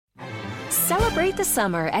Celebrate the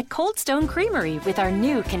summer at Cold Stone Creamery with our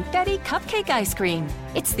new confetti cupcake ice cream.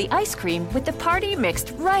 It's the ice cream with the party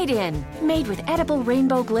mixed right in. Made with edible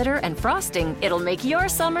rainbow glitter and frosting, it'll make your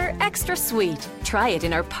summer extra sweet. Try it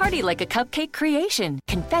in our Party Like a Cupcake creation.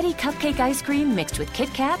 Confetti cupcake ice cream mixed with Kit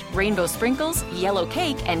Kat, rainbow sprinkles, yellow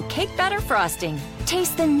cake, and cake batter frosting.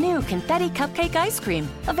 Taste the new confetti cupcake ice cream.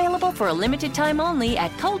 Available for a limited time only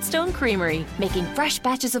at Cold Stone Creamery, making fresh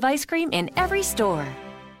batches of ice cream in every store.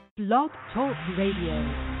 Blog Talk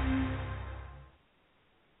Radio.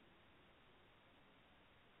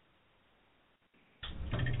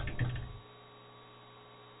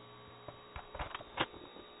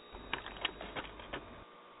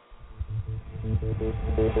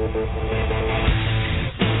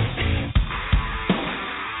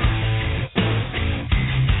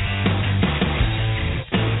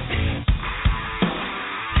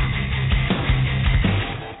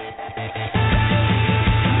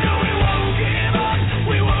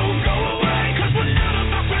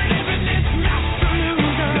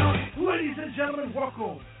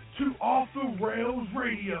 Welcome to Off the Rails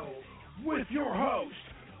Radio with your host,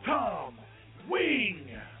 Tom Wing.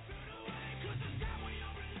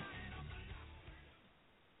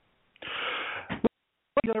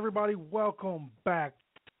 Everybody, welcome back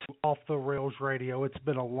to Off the Rails Radio. It's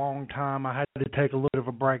been a long time. I had to take a little bit of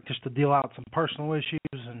a break just to deal out some personal issues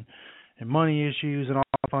and money issues and all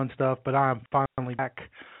that fun stuff, but I'm finally back.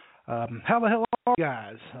 How the hell are you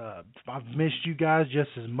guys? I've missed you guys just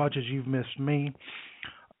as much as you've missed me.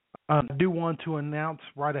 I do want to announce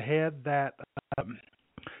right ahead that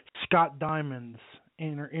Scott Diamond's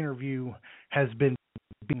interview has been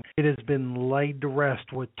laid to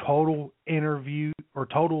rest with total listens.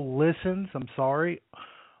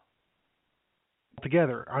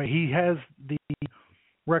 Together. He has the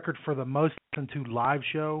record for the most listened to live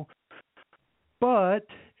show, but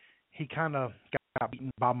he kind of got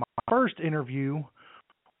beaten by my first interview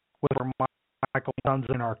with Michael Sons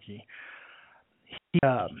of Anarchy.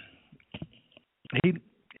 He,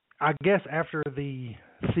 I guess after the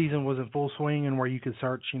season was in full swing and where you could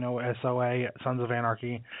search, SOA, Sons of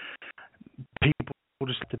Anarchy, people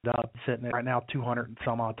just looked it up, sitting at right now 200 and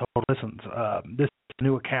some odd total listens. This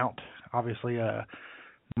new account, obviously,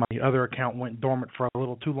 my other account went dormant for a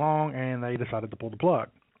little too long, and they decided to pull the plug.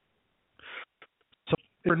 So,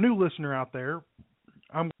 if you're a new listener out there,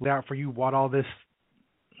 I'm glad out for you what all this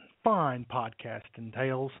fine podcast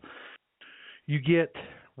entails. You get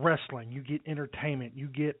wrestling, you get entertainment, you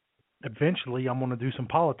get, eventually I'm going to do some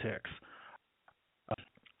politics.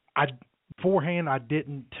 Beforehand, I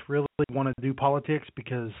didn't really want to do politics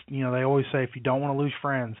because, they always say if you don't want to lose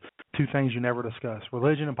friends, two things you never discuss,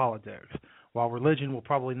 religion and politics. While religion will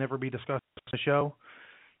probably never be discussed on the show,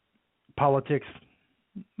 politics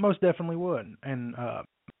most definitely would, and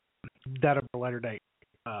that'll be a later date.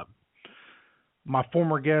 My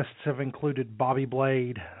former guests have included Bobby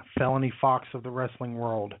Blade, Felony Fox of the wrestling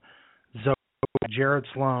world, Zoe, Jared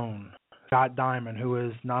Sloan, Scott Diamond, who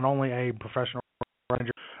is not only a professional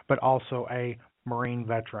ranger but also a Marine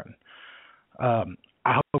veteran. I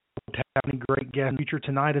hope to have any great guests. Future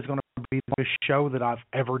tonight is going to be the biggest show that I've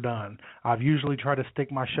ever done. I've usually tried to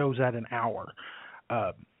stick my shows at an hour.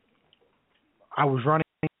 I was running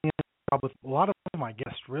with a lot of my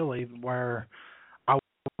guests, really, where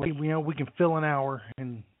we can fill an hour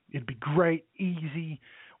and it'd be great, easy.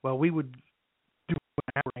 Well, we would do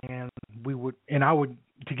an hour and I would,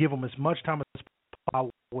 to give them as much time as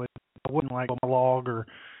possible, I wouldn't like a monologue or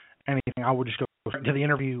anything. I would just go straight to the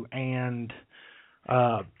interview, and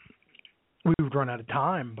we would run out of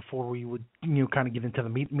time before we would, kind of get into the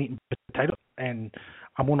meat and potatoes. And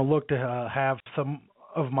I want to look to have some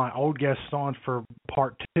of my old guests on for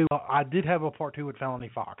part two. I did have a part two with Felony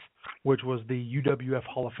Fox, which was the UWF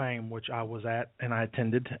Hall of Fame, which I was at and I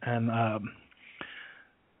attended. And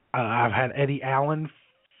I've had Eddie Allen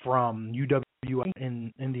from UWF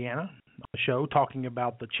in Indiana on the show talking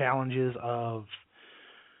about the challenges of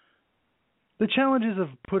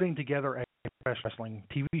putting together a professional wrestling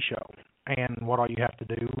TV show and what all you have to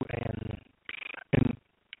do. And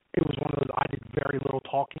it was one of those, I did very little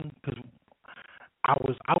talking because I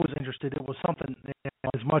was interested. It was something,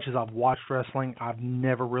 as much as I've watched wrestling, I've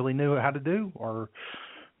never really knew how to do or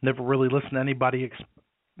never really listened to anybody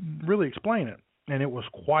really explain it. And it was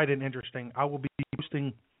quite an interesting. I will be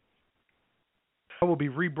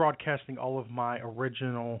rebroadcasting all of my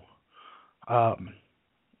original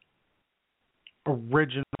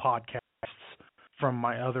podcasts from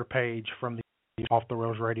my other page, from the Off the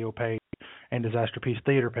Rails Radio page and Disaster Peace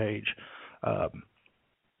Theater page.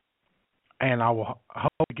 And I will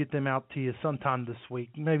hope to get them out to you sometime this week.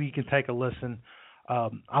 Maybe you can take a listen.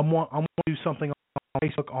 I'm going to do something on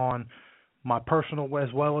Facebook on my personal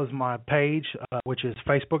as well as my page, which is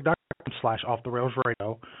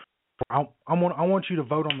facebook.com/offtherailsradio. I want you to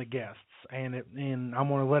vote on the guests, and I'm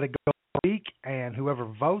going to let it go a week, and whoever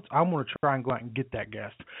votes, I'm going to try and go out and get that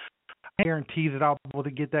guest. I guarantee that I'll be able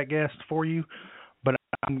to get that guest for you, but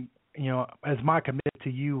as my commitment to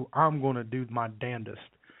you, I'm going to do my damnedest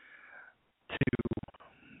to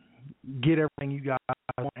get everything you got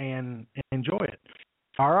and enjoy it.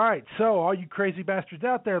 All right, so all you crazy bastards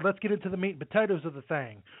out there, let's get into the meat and potatoes of the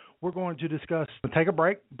thing. We're going to discuss, take a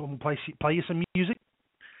break, we'll play you some music,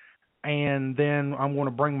 and then I'm going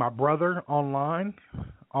to bring my brother online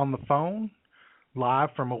on the phone, live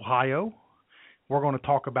from Ohio. We're going to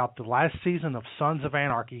talk about the last season of Sons of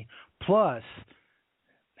Anarchy, plus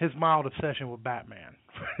his mild obsession with Batman.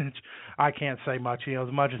 I can't say much.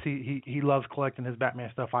 As much as he loves collecting his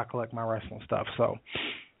Batman stuff, I collect my wrestling stuff. So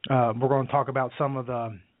we're going to talk about some of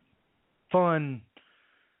the fun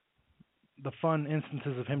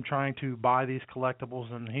instances of him trying to buy these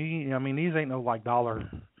collectibles. And these ain't no like dollar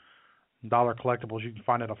collectibles you can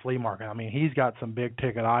find at a flea market. I mean, he's got some big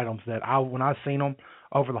ticket items that when I seen them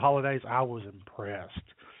over the holidays, I was impressed.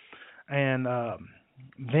 And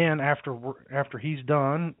then after he's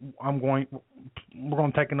done, we're going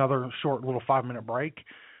to take another short little 5-minute break,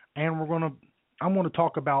 and I'm going to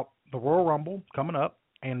talk about the Royal Rumble coming up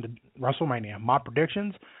and WrestleMania, my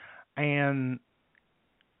predictions, and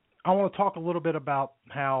I want to talk a little bit about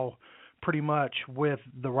how pretty much with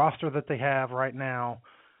the roster that they have right now,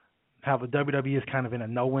 how the WWE is kind of in a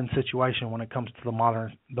no-win situation when it comes to the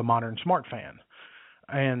modern smart fan.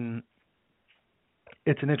 And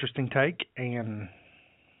it's an interesting take, and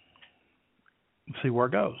see where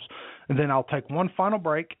it goes. And then I'll take one final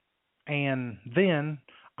break, and then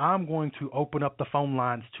I'm going to open up the phone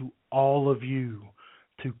lines to all of you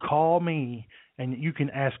to call me, and you can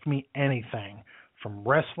ask me anything from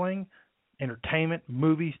wrestling, entertainment,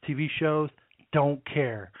 movies, TV shows, don't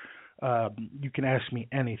care. You can ask me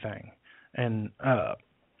anything, and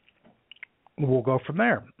we'll go from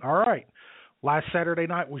there. All right. Last Saturday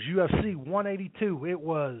night was UFC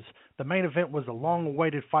 182. The main event was a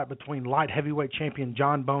long-awaited fight between light heavyweight champion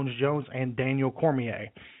John Bones Jones and Daniel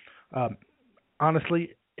Cormier.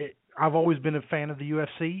 Honestly, I've always been a fan of the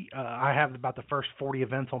UFC. I have about the first 40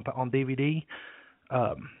 events on DVD.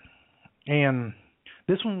 And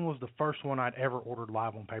this one was the first one I'd ever ordered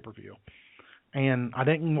live on pay-per-view. And I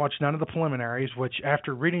didn't watch none of the preliminaries, which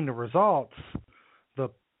after reading the results,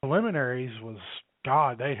 the preliminaries was,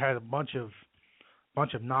 God, they had a bunch of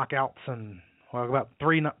knockouts and about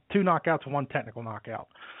two knockouts and one technical knockout.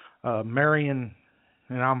 Marion,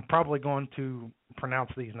 and I'm probably going to pronounce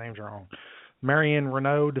these names wrong. Marion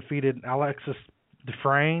Renault defeated Alexis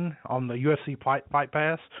Dufresne on the UFC Fight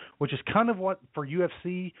Pass, which is kind of what for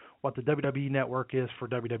UFC what the WWE Network is for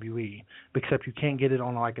WWE, except you can't get it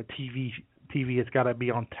on like a TV. It's got to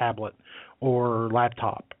be on tablet or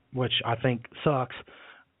laptop, which I think sucks.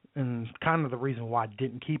 And kind of the reason why I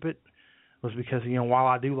didn't keep it was because, while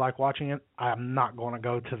I do like watching it, I'm not going to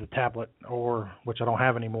go to the tablet, which I don't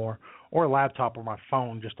have anymore, or a laptop or my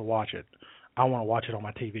phone just to watch it. I want to watch it on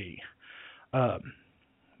my TV.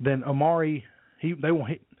 Then Omari,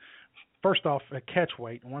 first off, at catch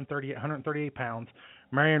weight, 138 pounds,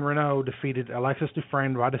 Marion Renault defeated Alexis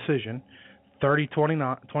Dufresne by decision,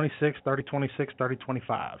 30-26, 30-26,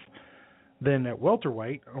 30-25. Then at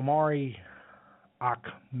welterweight, Omari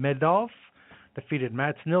Akhmedov defeated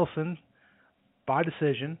Mats Nilsson by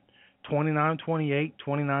decision, 29-28,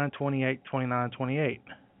 29-28, 29-28.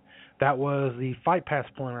 That was the Fight Pass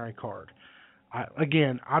preliminary card.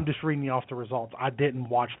 I'm just reading you off the results. I didn't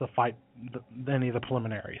watch the fight, any of the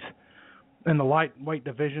preliminaries. In the lightweight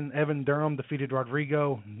division, Evan Durham defeated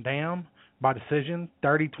Rodrigo Dam by decision,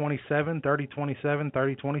 30-27, 30-27,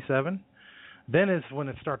 30-27. Then is when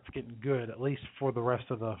it starts getting good, at least for the rest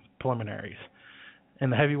of the preliminaries. In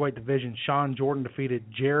the heavyweight division, Sean Jordan defeated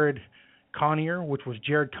Jared Connier, which was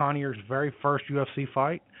Jared Connier's very first UFC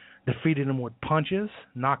fight, defeated him with punches,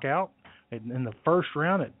 knockout, in the first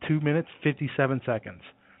round at 2 minutes, 57 seconds.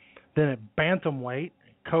 Then at bantamweight,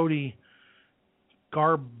 Cody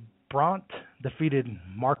Garbrandt defeated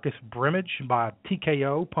Marcus Brimage by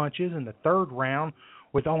TKO punches in the third round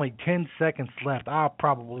with only 10 seconds left. I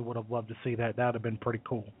probably would have loved to see that. That would have been pretty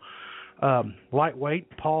cool.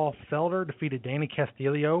 Lightweight, Paul Felder defeated Danny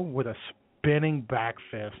Castillo with a spinning back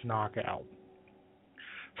fist knockout.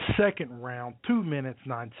 Second round, 2 minutes,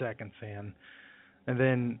 9 seconds in. And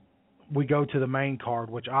then we go to the main card,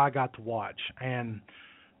 which I got to watch. And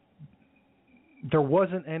there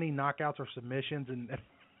wasn't any knockouts or submissions. And at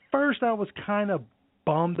first I was kind of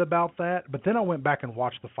bummed about that. But then I went back and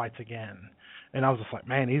watched the fights again, and I was just like,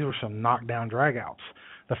 man, these were some knockdown dragouts.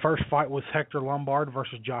 The first fight was Hector Lombard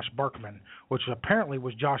versus Josh Berkman, which apparently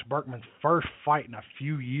was Josh Berkman's first fight in a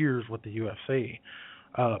few years with the UFC.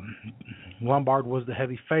 Lombard was the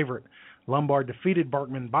heavy favorite. Lombard defeated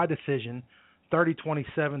Berkman by decision,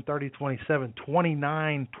 30-27, 30-27,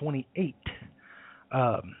 29-28.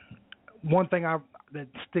 One thing that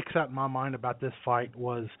sticks out in my mind about this fight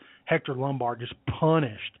was Hector Lombard just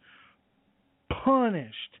punished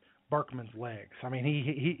Berkman's legs. I mean,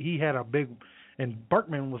 he had a big, and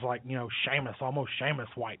Berkman was like, Sheamus, almost Sheamus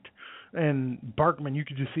white. And Berkman, you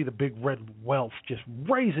could just see the big red welts just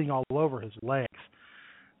raising all over his legs.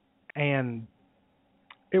 And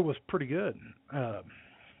it was pretty good.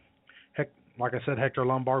 Like I said, Hector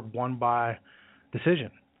Lombard won by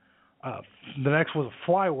decision. The next was a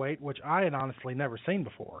flyweight, which I had honestly never seen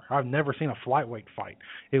before. I've never seen a flyweight fight.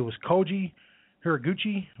 It was Koji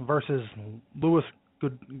Hiraguchi versus Louis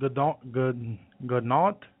Goodnaut.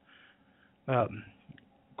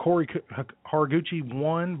 Corey Haraguchi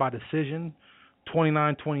won by decision,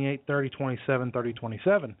 29-28, 30-27,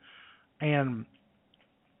 30-27. And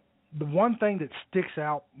the one thing that sticks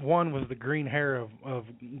out, one was the green hair of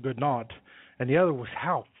Goodnaut, and the other was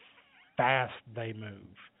how fast they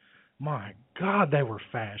move. My God, they were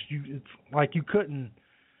fast. It's like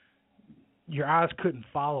your eyes couldn't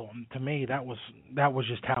follow them. To me, that was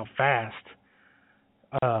just how fast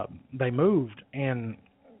they moved, and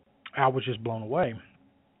I was just blown away.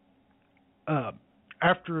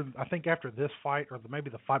 After this fight, or maybe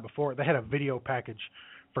the fight before it, they had a video package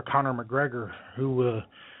for Conor McGregor, who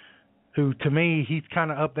to me, he's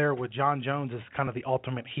kind of up there with John Jones as kind of the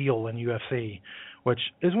ultimate heel in UFC, which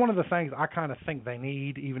is one of the things I kind of think they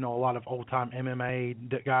need, even though a lot of old-time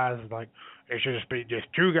MMA guys like, it should just be just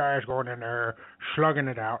two guys going in there, slugging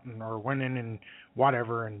it out, or winning and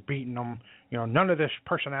whatever, and beating them. None of this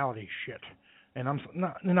personality shit. And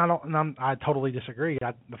I totally disagree.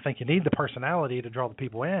 I think you need the personality to draw the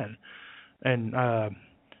people in.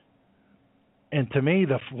 And to me,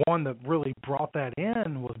 the one that really brought that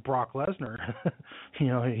in was Brock Lesnar.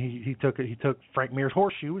 He took Frank Mir's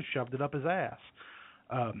horseshoe and shoved it up his ass.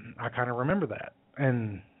 I kind of remember that.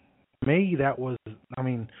 And to me, that was,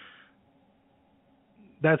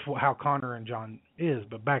 that's how Conor and John is.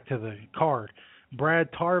 But back to the card. Brad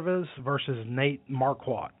Tarvis versus Nate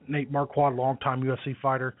Marquardt. Nate Marquardt, longtime UFC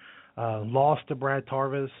fighter, lost to Brad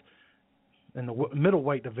Tarvis in the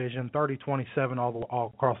middleweight division, 30-27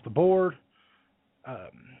 all across the board.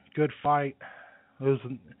 Good fight. It was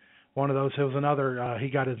one of those. It was another. He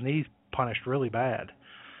got his knees punished really bad.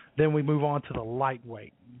 Then we move on to the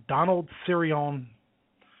lightweight. Donald Cerrone,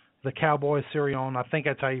 the Cowboy Cerrone, I think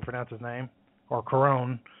that's how you pronounce his name, or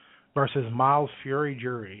Corone, versus Miles Fury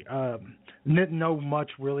Jury. Didn't know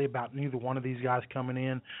much really about neither one of these guys coming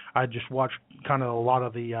in. I just watched kind of a lot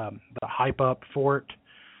of the hype up for it.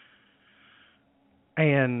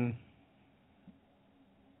 And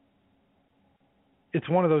it's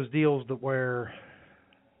one of those deals that where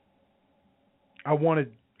I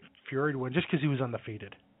wanted Fury to win just because he was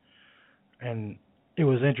undefeated. And it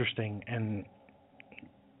was interesting. And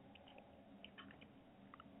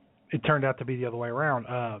it turned out to be the other way around.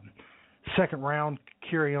 Second round,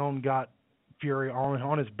 Cerrone got Fury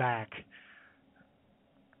on his back.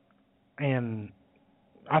 And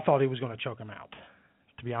I thought he was going to choke him out,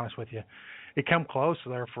 to be honest with you. It came close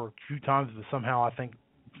there for a few times, but somehow I think,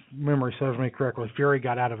 memory serves me correctly, Fury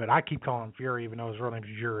got out of it. I keep calling him Fury even though his real name's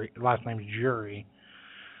Jury, last name's Jury.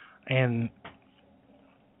 And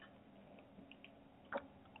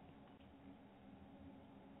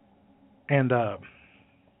I'm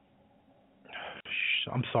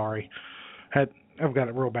sorry. I've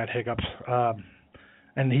got real bad hiccups.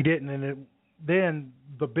 And he didn't. And then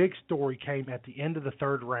the big story came at the end of the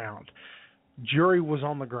third round. Jury was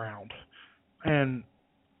on the ground. And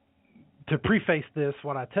to preface this,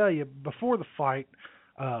 what I tell you, before the fight,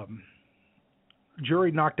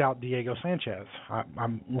 Jury knocked out Diego Sanchez,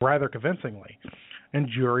 I'm rather convincingly. And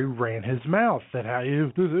Jury ran his mouth that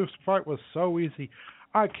this fight was so easy.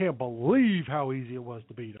 I can't believe how easy it was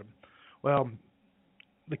to beat him. Well,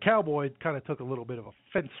 the Cowboy kind of took a little bit of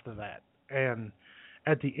offense to that. And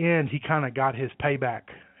at the end, he kind of got his payback,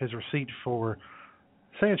 his receipt for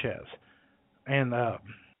Sanchez. And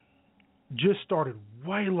just started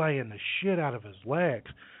waylaying the shit out of his legs.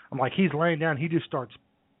 I'm like, he's laying down. He just starts,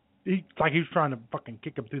 it's like he's trying to fucking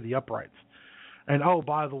kick him through the uprights. And, oh,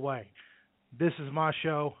 by the way, this is my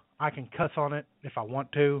show. I can cuss on it if I want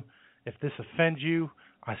to. If this offends you,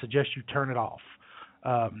 I suggest you turn it off.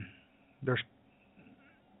 There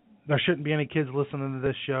shouldn't be any kids listening to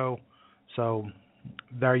this show, so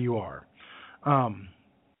there you are. And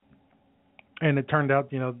it turned out,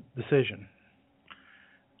 decision.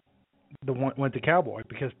 The one went to Cowboy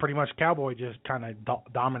because pretty much Cowboy just kind of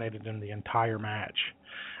dominated him the entire match.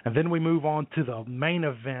 And then we move on to the main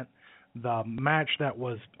event, the match that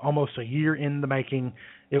was almost a year in the making.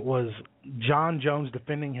 It was John Jones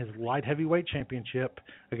defending his light heavyweight championship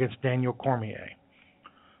against Daniel Cormier.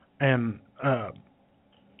 And I'm a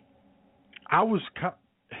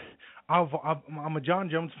John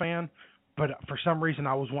Jones fan, but for some reason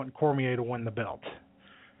I was wanting Cormier to win the belt.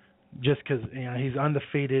 Just because he's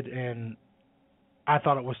undefeated, and I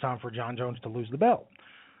thought it was time for John Jones to lose the belt.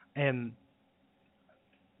 And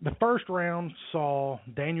the first round saw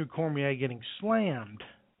Daniel Cormier getting slammed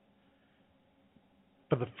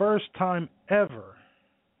for the first time ever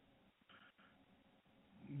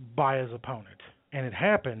by his opponent. And it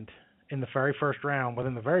happened in the very first round,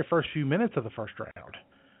 within the very first few minutes of the first round.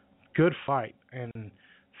 Good fight. And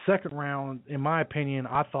second round, in my opinion,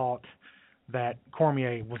 I thought that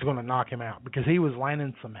Cormier was going to knock him out because he was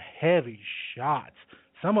landing some heavy shots,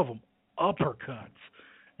 some of them uppercuts,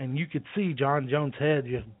 and you could see John Jones' head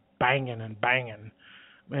just banging and banging.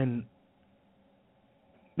 And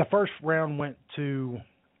the first round went to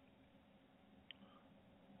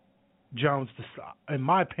Jones. In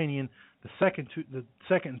my opinion, the second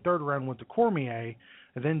and third round went to Cormier,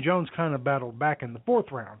 and then Jones kind of battled back in the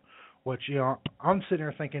fourth round, which, I'm sitting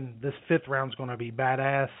there thinking this fifth round's going to be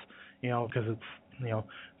badass, because it's,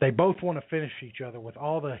 they both want to finish each other with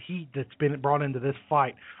all the heat that's been brought into this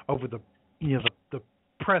fight over the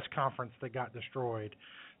press conference that got destroyed,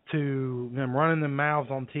 to them running their mouths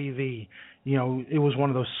on TV. It was one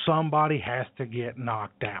of those somebody has to get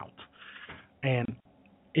knocked out, and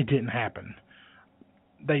it didn't happen.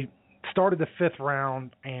 They started the fifth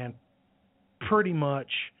round, and pretty much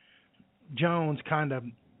Jones kind of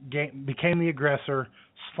became the aggressor,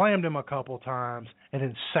 slammed him a couple times, and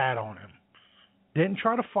then sat on him. Didn't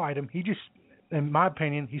try to fight him. He just, in my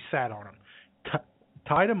opinion, he sat on him.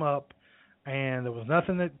 Tied him up, and there was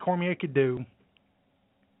nothing that Cormier could do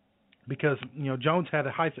because, Jones had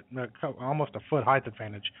almost a foot height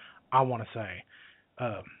advantage, I want to say.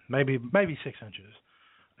 Maybe 6 inches.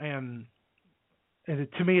 And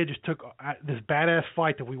to me, it just took this badass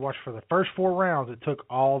fight that we watched for the first 4 rounds. It took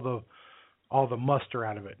all the muster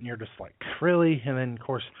out of it, and you're just like, really? And then, of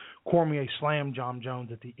course, Cormier slammed John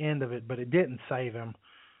Jones at the end of it, but it didn't save him.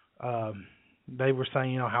 They were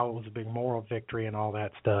saying, how it was a big moral victory and all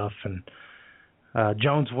that stuff, and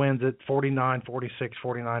Jones wins it 49-46,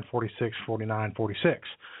 49-46, 49-46,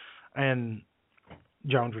 and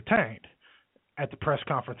Jones retained. At the press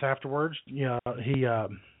conference afterwards, he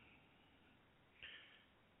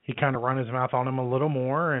kind of run his mouth on him a little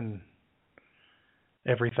more and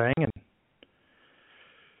everything, and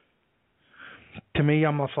to me,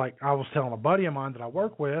 almost like I was telling a buddy of mine that I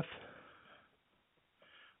work with,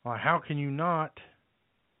 how can you not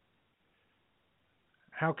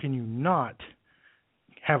have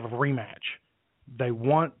a rematch?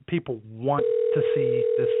 People want to see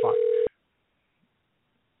this fight.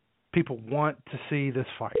 People want to see this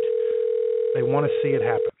fight. They want to see it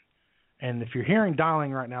happen. And if you're hearing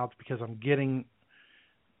dialing right now, it's because I'm getting...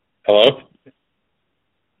 Hello?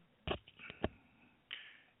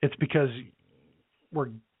 It's because we're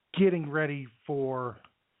getting ready for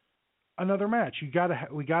another match. We got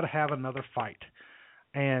to have another fight.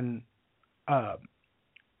 And after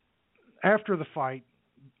the fight,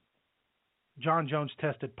 John Jones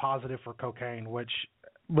tested positive for cocaine, which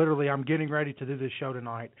literally I'm getting ready to do this show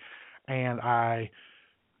tonight, and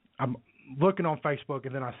I'm looking on Facebook,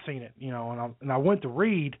 and then I seen it, and I went to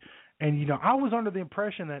read, and I was under the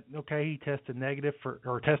impression that he tested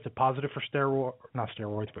tested positive for not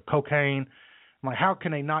steroids, but cocaine. I'm like, how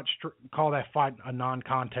can they not call that fight a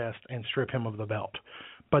non-contest and strip him of the belt?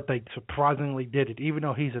 But they surprisingly did it, even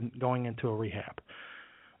though he's going into a rehab.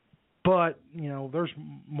 But, there's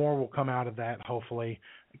more will come out of that, hopefully,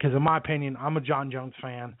 because in my opinion, I'm a John Jones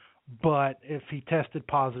fan, but if he tested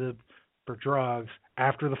positive for drugs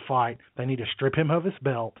after the fight, they need to strip him of his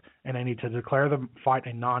belt, and they need to declare the fight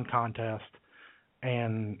a non-contest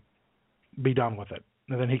and be done with it.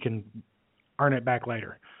 And then he can earn it back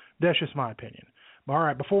later. That's just my opinion. All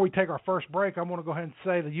right, before we take our first break, I want to go ahead and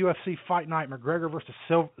say the UFC Fight Night, McGregor versus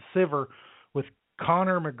Siver, with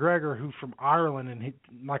Conor McGregor, who's from Ireland, and he,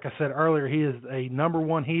 like I said earlier, he is a number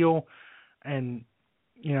one heel, and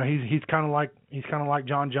he's kind of like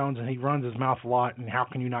John Jones, and he runs his mouth a lot. And how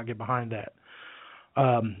can you not get behind that?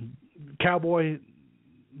 Cowboy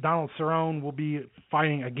Donald Cerrone will be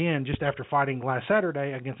fighting again just after fighting last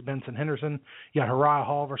Saturday against Benson Henderson. You got Uriah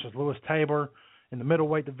Hall versus Lewis Tabor In the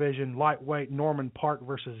middleweight division, lightweight, Norman Park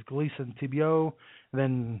versus Gleason Tibio.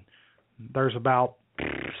 Then there's about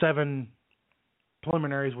 7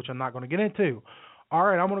 preliminaries, which I'm not going to get into. All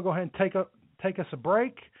right, I'm going to go ahead and take us a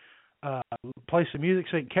break, play some music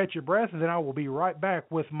so you can catch your breath, and then I will be right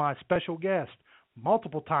back with my special guest,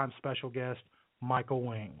 multiple-time special guest, Michael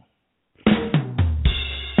Wing.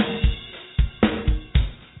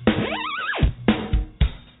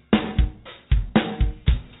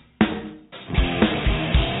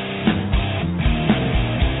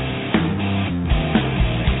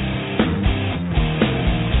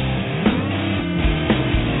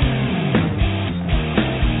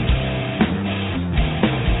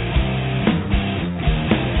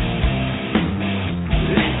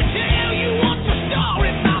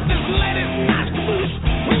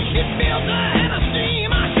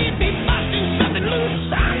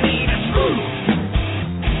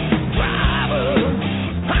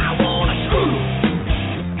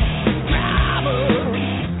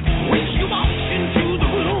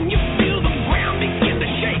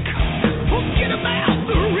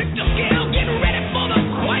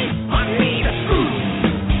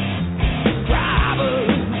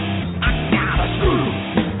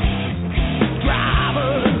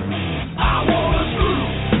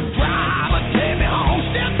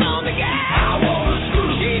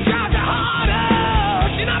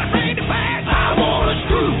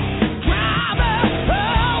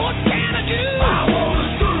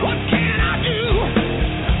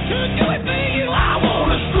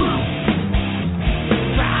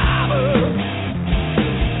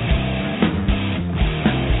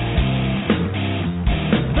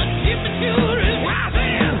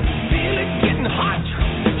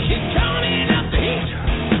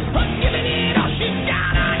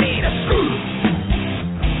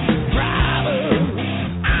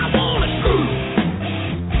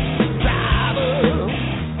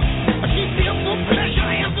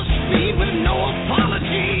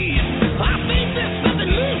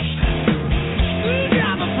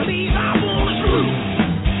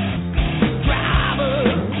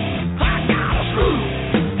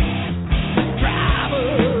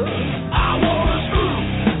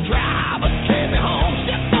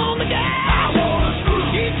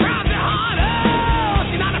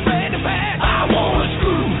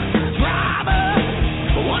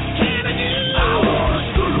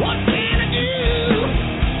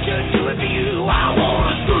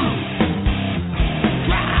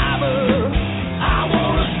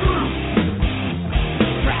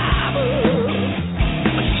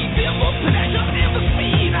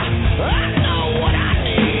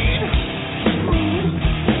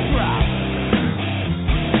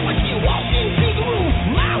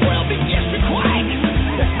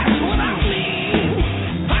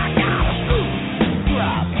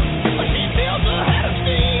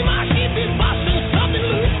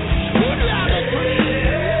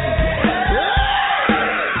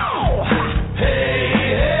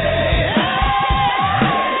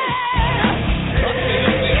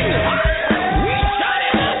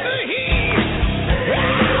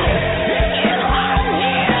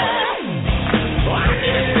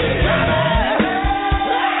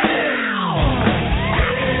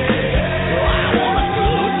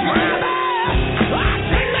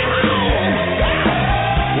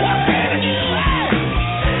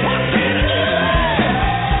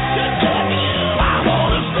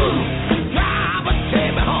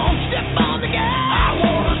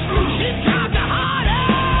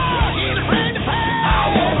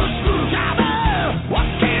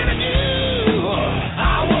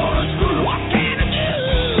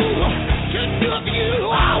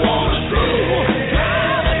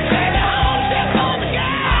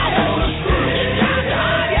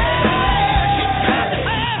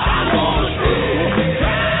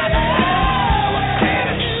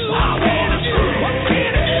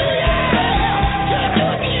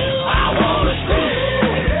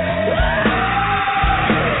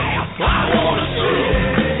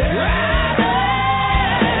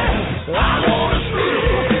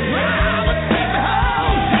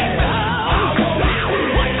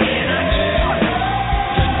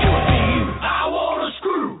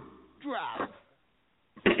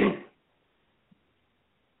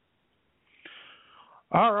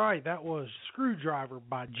 All right, that was Screwdriver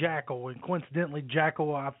by Jackal, and coincidentally,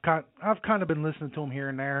 Jackal, I've kind of been listening to him here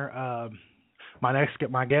and there.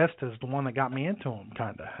 My guest is the one that got me into him,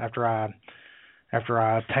 kind of after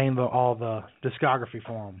I obtained all the discography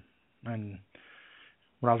for him. And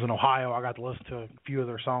when I was in Ohio, I got to listen to a few of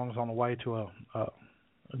their songs on the way to a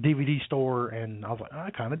DVD store, and I was like,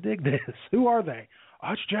 I kind of dig this. Who are they?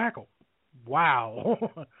 Oh, it's Jackal. Wow.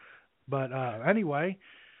 But anyway,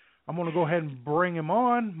 I'm going to go ahead and bring him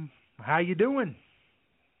on. How you doing?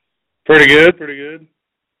 Pretty good, pretty good.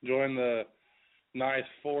 Enjoying the nice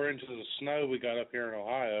 4 inches of snow we got up here in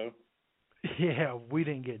Ohio. Yeah, we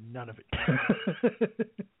didn't get none of it. Of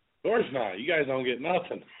course not. You guys don't get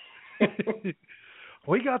nothing.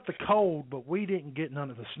 We got the cold, but we didn't get none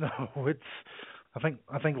of the snow. I think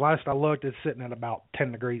last I looked, it's sitting at about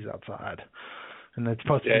 10 degrees outside, and it's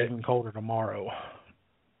supposed to be even colder tomorrow.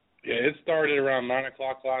 Yeah, it started around 9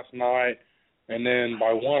 o'clock last night, and then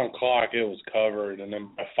by 1 o'clock it was covered, and then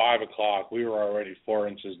by 5 o'clock we were already 4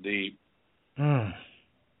 inches deep.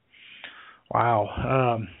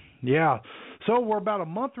 Wow. Yeah. So we're about a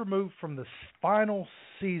month removed from the final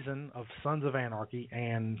season of Sons of Anarchy,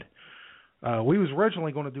 and we was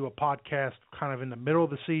originally going to do a podcast kind of in the middle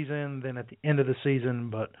of the season, then at the end of the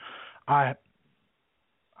season, but I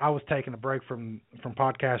was taking a break from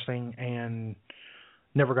podcasting and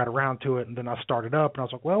never got around to it, and then I started up, and I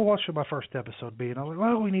was like, well, what should my first episode be? And I was like,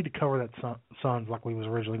 well, we need to cover that Sons like we was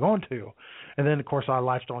originally going to. And then, of course, I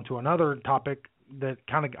latched on to another topic that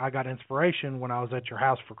kind of I got inspiration when I was at your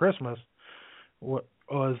house for Christmas,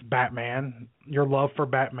 was Batman, your love for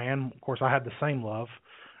Batman. Of course, I had the same love,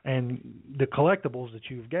 and the collectibles that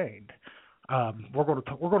you've gained. We're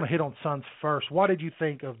going to hit on Sons first. What did you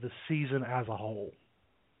think of the season as a whole?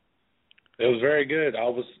 It was very good.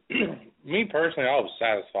 Me personally, I was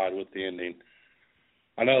satisfied with the ending.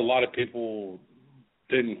 I know a lot of people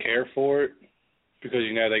didn't care for it because,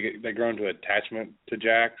 they grow into attachment to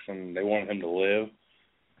Jax and they want him to live,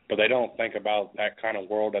 but they don't think about that kind of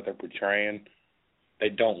world that they're portraying. They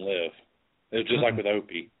don't live. It's just like with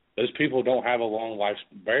Opie. Those people don't have a long life.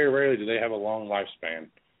 Very rarely do they have a long lifespan.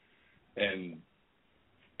 And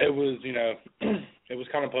it was, it was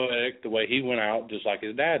kind of poetic the way he went out, just like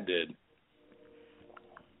his dad did.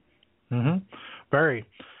 Very.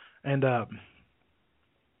 And I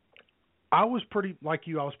was pretty, like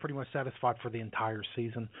you, I was pretty much satisfied for the entire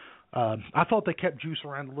season. I thought they kept Juice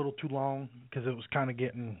around a little too long because it was kind of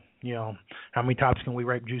getting, how many times can we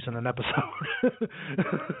rape Juice in an episode?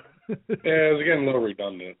 Yeah, it was getting a little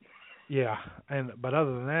redundant. Yeah, but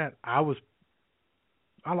other than that, I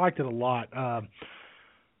liked it a lot.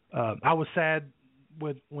 I was sad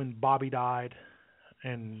when Bobby died,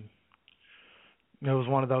 and it was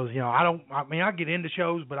one of those, I get into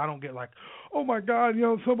shows, but I don't get like, oh my God,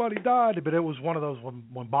 somebody died. But it was one of those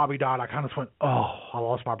when Bobby died, I kind of went, oh, I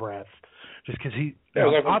lost my breath, just because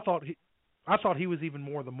I thought he was even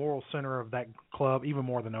more the moral center of that club, even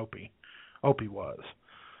more than Opie. Opie was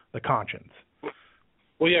the conscience.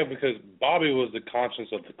 Well, yeah, because Bobby was the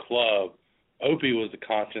conscience of the club. Opie was the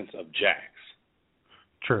conscience of Jax.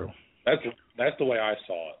 True. That's the way I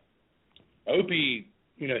saw it. Opie,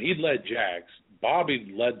 he led Jax.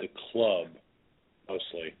 Bobby led the club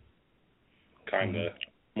mostly, kind of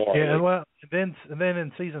more. Yeah, well, and then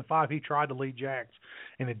in season 5 he tried to lead Jax,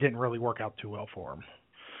 and it didn't really work out too well for him.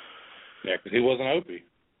 Yeah, because he wasn't Opie.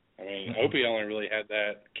 I mean, Opie only really had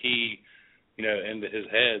that key, into his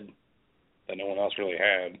head that no one else really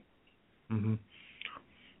had.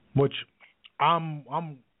 Which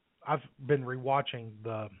I've been rewatching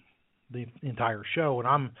the entire show, and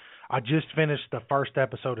I just finished the first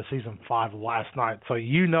episode of season 5 last night, so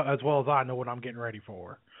as well as I know what I'm getting ready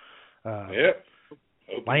for. Yep.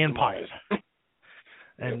 Laying pipe.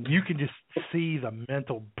 And you can just see the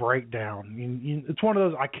mental breakdown. It's one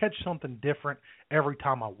of those, I catch something different every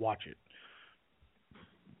time I watch it.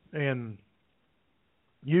 And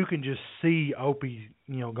you can just see Opie,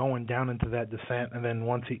 going down into that descent, and then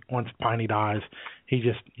once Piney dies,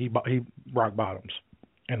 he rock bottoms,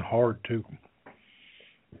 and hard too.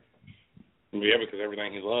 Yeah, because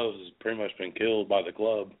everything he loves has pretty much been killed by the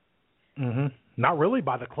club. Not really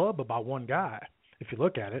by the club, but by one guy, if you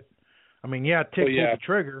look at it. I mean, yeah, Tig pulled the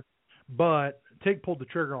trigger, but Tig pulled the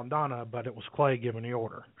trigger on Donna, but it was Clay giving the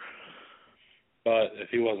order. But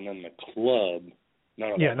if he wasn't in the club,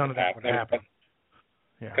 none of that would happen.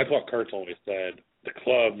 Yeah. That's what Kurt's always said. The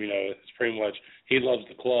club, it's pretty much, he loves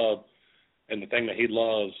the club, and the thing that he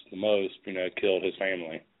loves the most, killed his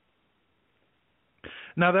family.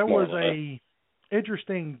 Now, there was a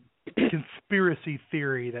interesting conspiracy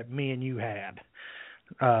theory that me and you had.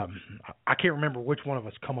 I can't remember which one of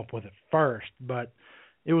us come up with it first, but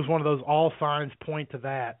it was one of those all signs point to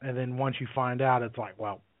that, and then once you find out, it's like,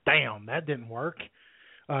 well, damn, that didn't work.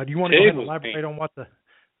 Do you want to go ahead and elaborate on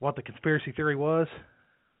what the conspiracy theory was?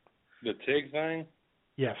 The Tig thing?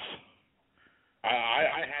 Yes.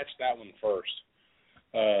 I hatched that one first.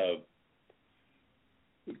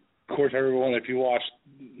 Of course, everyone, if you watch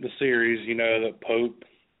the series, that Pope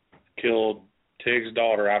killed Tig's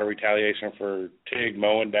daughter out of retaliation for Tig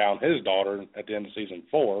mowing down his daughter at the end of season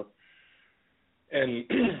 4. And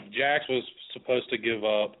Jax was supposed to give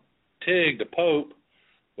up Tig to Pope.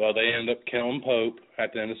 Well, they end up killing Pope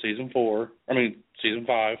at the end of season 5.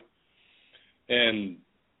 And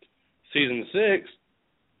season 6,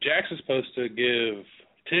 Jax is supposed to give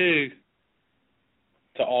Tig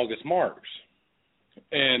to August Marks.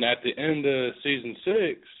 And at the end of season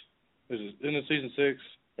 6, is it end of season 6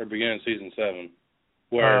 or beginning of season 7?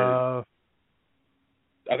 Where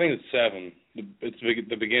I think it's 7. It's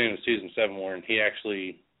the beginning of season 7 where he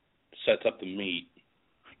actually sets up the meet.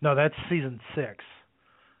 No, that's season 6.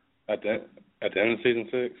 At the end of season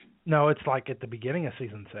 6? No, it's like at the beginning of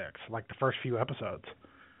season 6, like the first few episodes.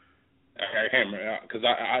 I can't remember because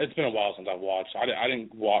it's been a while since I've watched. I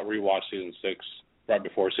didn't rewatch season 6 right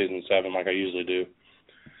before season 7 like I usually do.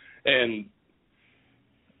 And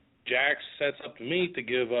Jax sets up the meet to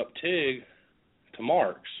give up Tig to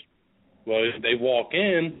Marks. Well, if they walk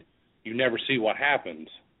in, you never see what happens.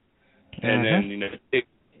 And then,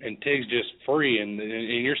 Tig's just free, and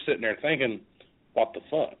you're sitting there thinking, what the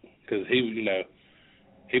fuck? Because he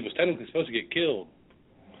was technically supposed to get killed.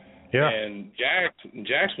 Yeah. And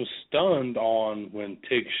Jax was stunned on when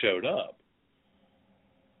Tig showed up.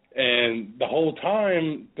 And the whole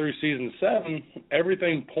time through season 7,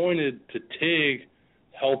 everything pointed to Tig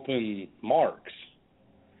helping Marks.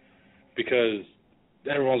 Because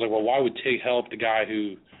everyone's like, well, why would Tig help the guy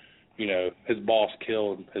who, his boss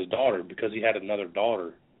killed his daughter? Because he had another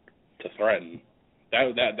daughter to threaten. That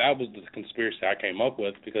was the conspiracy I came up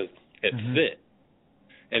with because it fit.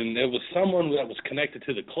 And it was someone that was connected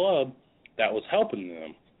to the club that was helping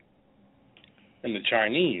them and the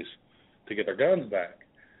Chinese to get their guns back.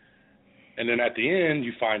 And then at the end,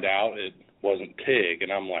 you find out it wasn't Tig.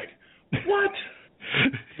 And I'm like, what?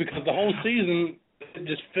 Because the whole season, it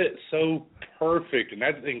just fit so perfect. And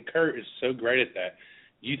Kurt is so great at that.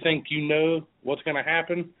 You think you know what's going to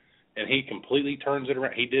happen, and he completely turns it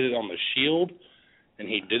around. He did it on The Shield, and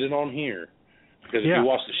he did it on here. Because if you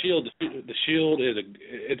watch The Shield, The Shield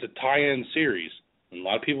it's a tie-in series, and a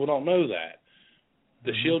lot of people don't know that.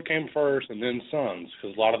 The Shield came first, and then Sons,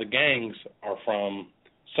 because a lot of the gangs are from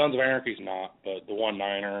Sons of Anarchy's not, but the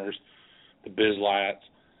One-Niners, the Bizlats.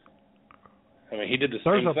 I mean, he did the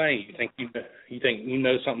same thing. You think you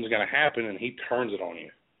know something's going to happen, and he turns it on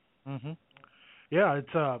you. Mhm. Yeah,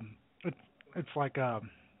 it's like when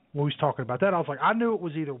we was talking about that, I was like, I knew it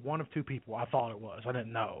was either one of two people. I thought it was. I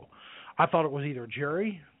didn't know. I thought it was either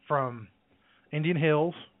Jerry from Indian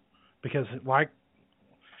Hills, because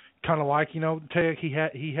Tig, he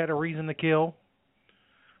had a reason to kill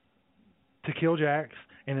Jax,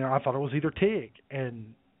 and I thought it was either Tig,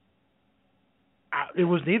 and it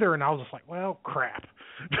was neither, and I was just like, well, crap,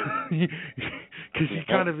 because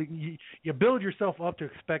you build yourself up to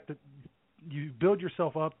expect that. You build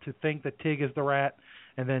yourself up to think that Tig is the rat,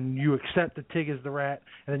 and then you accept that Tig is the rat,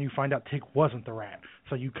 and then you find out Tig wasn't the rat.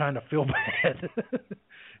 So you kind of feel bad.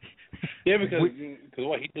 Yeah, because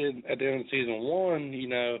what he did at the end of season 1,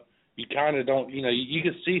 you kind of don't, you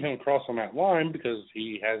can see him crossing that line because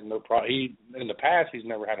he has no problem. In the past, he's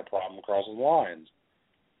never had a problem crossing lines.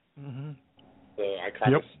 Mm-hmm. So I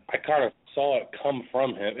kind of saw it come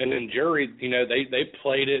from him. And then Jury, they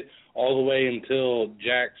played it all the way until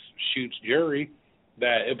Jax shoots Jury,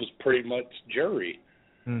 that it was pretty much Jury.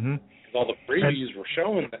 Mm-hmm. All the previews were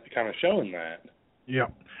showing that. Yeah.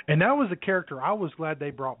 And that was a character I was glad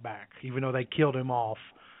they brought back, even though they killed him off,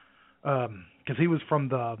 because he was from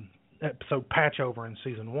the episode Patchover in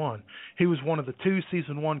season 1. He was one of the 2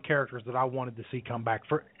 season 1 characters that I wanted to see come back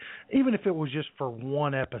for, even if it was just for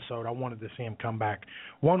one episode. I wanted to see him come back.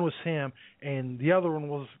 One was him, and the other one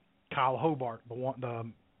was Kyle Hobart, the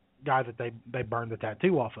guy that they burned the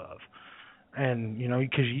tattoo off of. And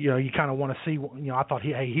because you kind of want to see. I thought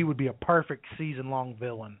he would be a perfect season-long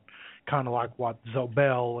villain, kind of like what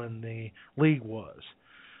Zobel in the League was.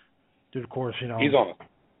 Dude, of course, he's on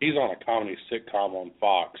a comedy sitcom on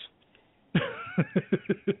Fox.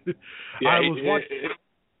 Yeah, I was watching.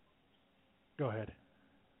 Go ahead.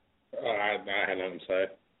 I had nothing to say.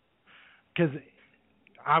 Because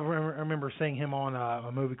I remember seeing him on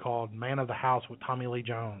a movie called Man of the House with Tommy Lee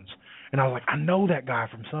Jones, and I was like, I know that guy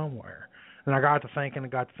from somewhere. And I got to thinking,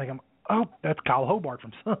 oh, that's Kyle Hobart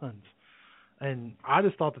from Sons. And I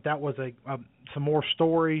just thought that was some more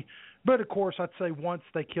story. But, of course, I'd say once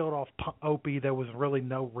they killed off Opie, there was really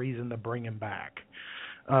no reason to bring him back.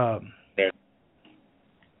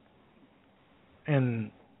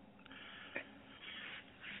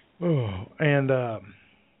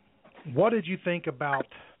 What did you think about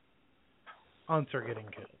Unser getting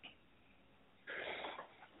killed?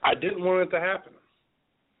 I didn't want it to happen.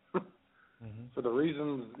 for the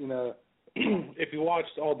reasons, if you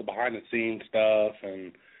watched all the behind-the-scenes stuff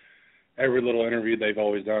and every little interview they've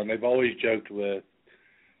always done, they've always joked with,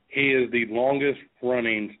 he is the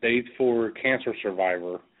longest-running stage 4 cancer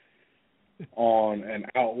survivor on an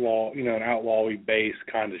outlaw-based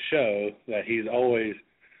kind of show. That he's always,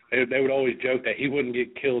 they would always joke that he wouldn't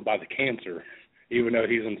get killed by the cancer, even though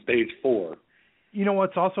he's in stage 4. You know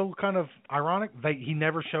what's also kind of ironic? He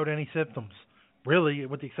never showed any symptoms, really,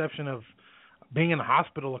 with the exception of being in the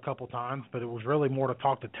hospital a couple times. But it was really more to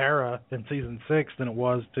talk to Tara in season 6 than it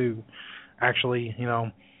was to actually,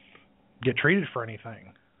 get treated for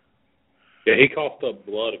anything. Yeah, he coughed up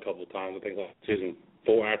blood a couple times. I think like season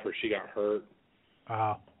 4 after she got hurt.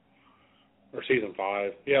 Or season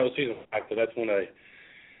 5. Yeah, it was season 5. But that's when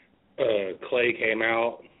Clay came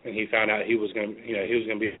out and he found out he was gonna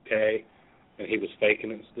be okay, and he was faking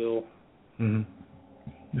it still. Mm-hmm.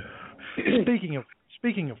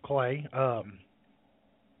 Speaking of Clay,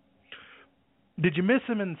 did you miss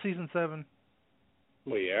him in season 7?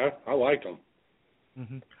 Well, yeah, I liked him.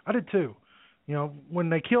 Mm-hmm. I did too. When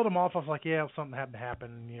they killed him off, I was like, yeah, something had to happen,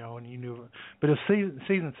 and you knew it. But it was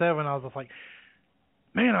season 7, I was just like,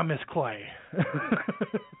 man, I miss Clay.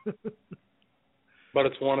 But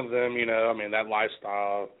it's one of them, that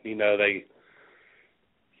lifestyle, they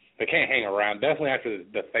can't hang around. Definitely after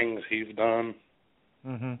the things he's done.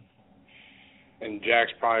 Mm-hmm. And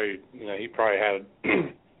Jack's probably, he probably had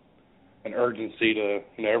an urgency to,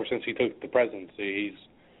 ever since he took the presidency,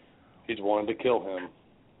 he's wanted to kill him.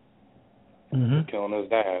 Mm-hmm. Killing his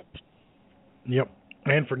dad. Yep,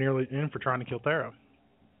 and for trying to kill Tara.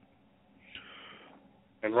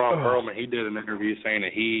 And Ron Perlman, he did an interview saying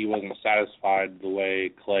that he wasn't satisfied the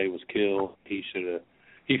way Clay was killed. He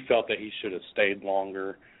felt that he should have stayed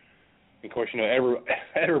longer. And of course,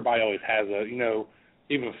 everybody always has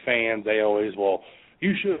even fans, they always, well,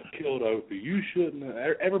 you should have killed Opie. You shouldn't.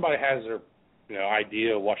 Everybody has their,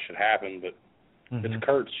 idea of what should happen, but it's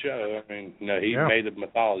Kurt's show. I mean, he made the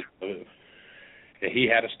mythology of it. He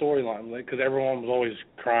had a storyline because everyone was always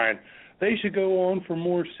crying, they should go on for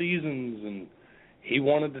more seasons, and he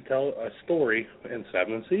wanted to tell a story in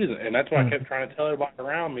 7 seasons. And that's what I kept trying to tell everybody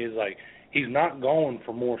around me is like, he's not going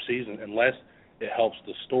for more seasons unless it helps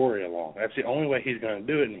the story along. That's the only way he's going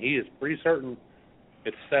to do it, and he is pretty certain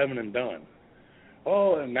it's 7 and done.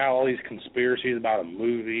 Oh, and now all these conspiracies about a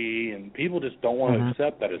movie, and people just don't want to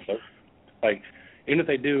accept that it's like, even if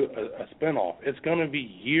they do a spinoff, it's going to be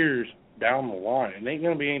years down the line. It ain't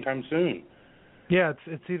going to be anytime soon. Yeah,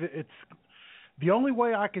 it's the only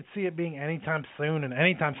way I could see it being anytime soon, and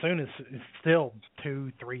anytime soon is still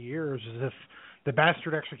 2-3 years, is if the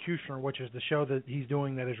Bastard Executioner, which is the show that he's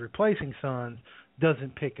doing that is replacing Sons,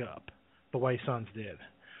 doesn't pick up the way Sons did.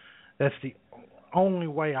 That's the only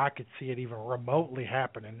way I could see it even remotely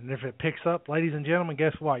happening. And if it picks up, ladies and gentlemen,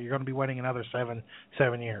 guess what? You're going to be waiting another 7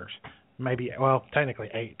 years. Maybe, well, technically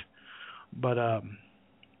 8. But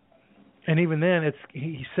and even then,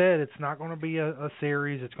 he said it's not going to be a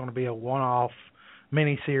series. It's going to be a one-off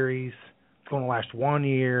mini-series. It's going to last 1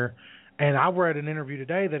 year. And I read an interview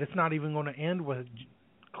today that it's not even going to end with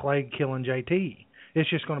Clay killing JT. It's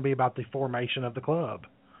just going to be about the formation of the club.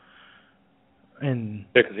 And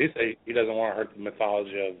because he said he doesn't want to hurt the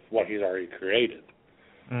mythology of what he's already created.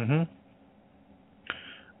 Mm-hmm.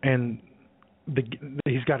 And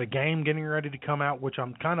he's got a game getting ready to come out, which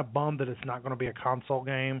I'm kind of bummed that it's not going to be a console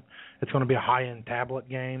game. It's going to be a high-end tablet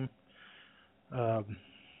game.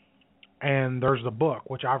 And there's the book,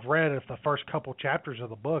 which I've read the first couple chapters of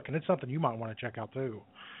the book, and it's something you might want to check out too.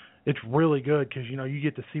 It's really good because, you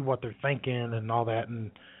get to see what they're thinking and all that. And,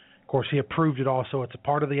 of course, he approved it also. It's a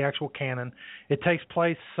part of the actual canon. It takes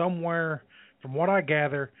place somewhere, from what I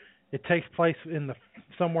gather, it takes place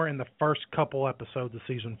somewhere in the first couple episodes of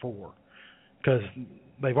season 4. Because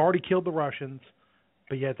they've already killed the Russians,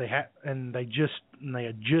 but yet they had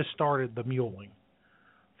just started the muling.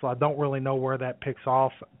 So I don't really know where that picks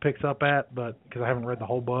up at, but because I haven't read the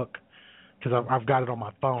whole book, because I've got it on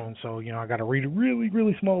my phone, so I got to read really,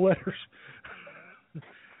 really small letters.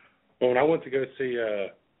 Well, when I went to go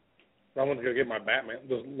get my Batman,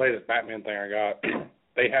 the latest Batman thing I got,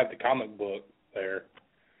 they had the comic book there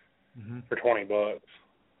for $20.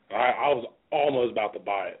 I was almost about to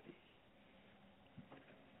buy it.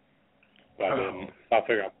 But I didn't. I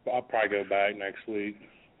figure I'll probably go back next week,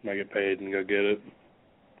 make it paid, and go get it.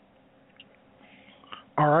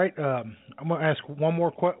 All right. I'm going to ask one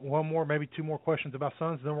more, maybe 2 more questions about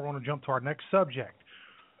Sons, then we're going to jump to our next subject.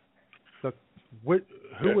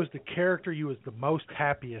 Who was the character you was the most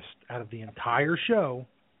happiest out of the entire show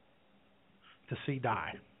to see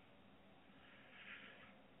die?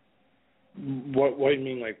 What do you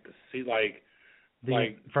mean, like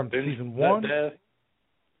from season 1? Death?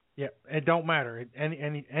 Yeah, it don't matter.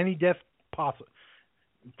 Any death possible,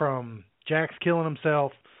 from Jax killing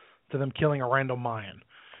himself to them killing a random Mayan.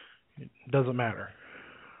 It doesn't matter.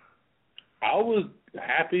 I was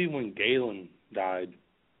happy when Galen died.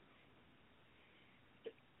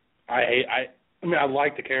 I mean, I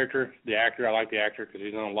like the character, the actor. I like the actor because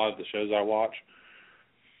he's on a lot of the shows I watch.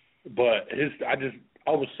 But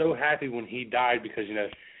I was so happy when he died because, you know,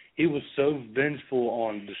 he was so vengeful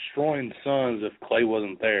on destroying the Suns if Clay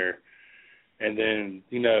wasn't there. And then,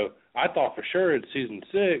 you know, I thought for sure in season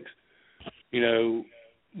 6, you know,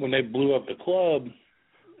 when they blew up the club,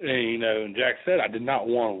 and, you know, and Jack said, I did not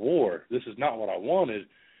want a war. This is not what I wanted.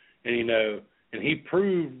 And, you know, and he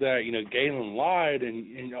proved that, you know, Galen lied, and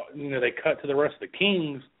you know, they cut to the rest of the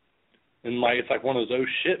Kings, and, like, it's like one of those oh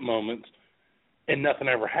shit moments, and nothing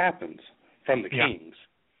ever happens from the Kings.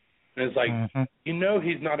 And it's like, you know,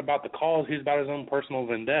 he's not about the cause, he's about his own personal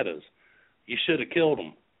vendettas. You should have killed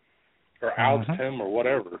him, or ousted him, or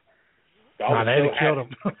whatever. They had killed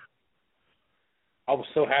him. I was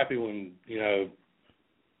so happy when, you know,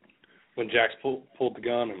 when Jax pulled the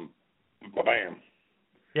gun and bam.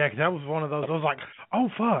 Yeah, because that was one of those. I was like, "Oh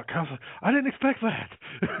fuck!" I didn't expect that.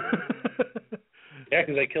 Yeah,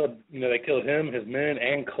 because they killed him, his men,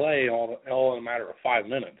 and Clay all in a matter of 5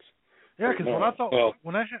 minutes. Yeah, because what I thought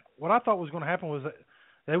was going to happen was that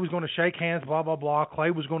they was going to shake hands, blah blah blah.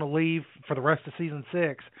 Clay was going to leave for the rest of season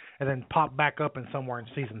 6, and then pop back up in somewhere in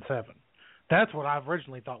season 7. That's what I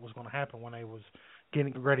originally thought was going to happen when they was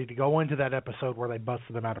getting ready to go into that episode where they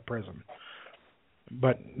busted him out of prison.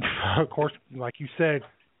 But of course, like you said,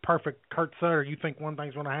 perfect Kurt Sutter. You think one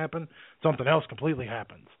thing's going to happen, something else completely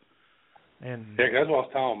happens. And yeah, that's what I was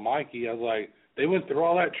telling Mikey. I was like, they went through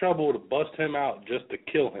all that trouble to bust him out just to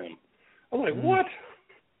kill him. I was like, what?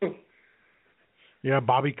 Yeah,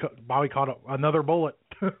 Bobby caught another bullet.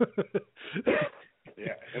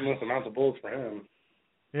 Yeah, endless amounts of bullets for him.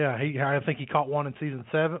 Yeah, I think he caught one in season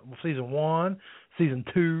 1, season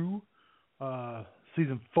 2,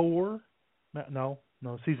 season 4. No,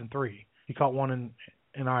 season 3. He caught one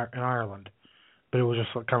in Ireland, but it was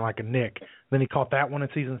just kind of like a nick. Then he caught that one in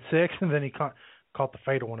season 6, and then he caught the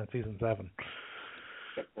fatal one in season 7.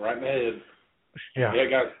 Right in the head. Yeah. Yeah,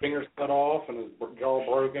 got his fingers cut off and his jaw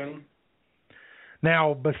broken.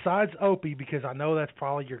 Now, besides Opie, because I know that's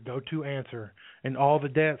probably your go-to answer, and all the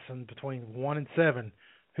deaths in between 1 and 7,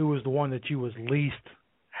 who was the one that you was least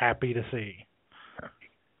happy to see?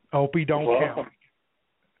 Opie don't count.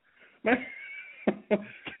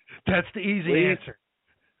 That's the easy answer.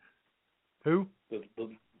 Who?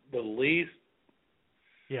 The least?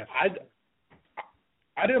 Yes.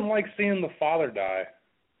 I didn't like seeing the father die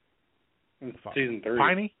in season 3.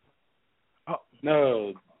 Piney? Oh.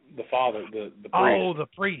 No, the father, the priest. Oh,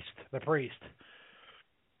 the priest.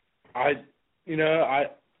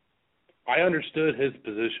 I understood his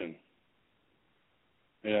position,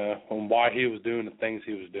 you know, on why he was doing the things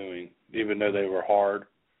he was doing, even though they were hard.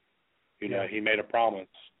 You know, he made a promise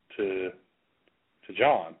to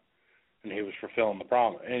John, and he was fulfilling the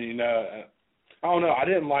promise. And, you know, I don't know.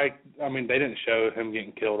 They didn't show him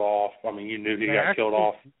getting killed off. I mean, you knew he got killed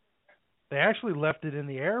off. They actually left it in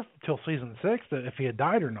the air till season 6 that if he had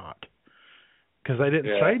died or not, because they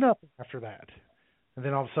didn't say nothing after that. And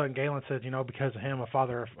then all of a sudden, Galen said, you know, because of him,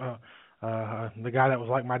 the guy that was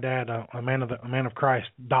like my dad, a man of Christ,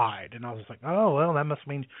 died. And I was like, oh well, that must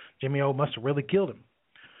mean Jimmy O must have really killed him.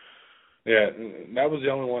 Yeah, that was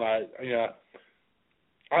the only one I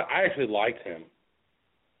actually liked him.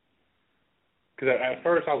 Because at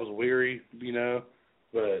first I was weary, you know,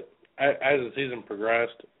 but as the season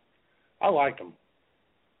progressed, I liked him.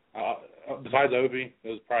 Besides Opie, it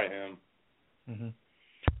was probably him. Mm-hmm.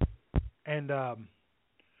 And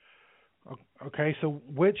okay, so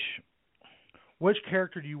which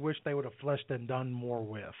character do you wish they would have fleshed and done more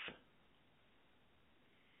with?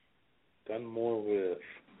 Done more with.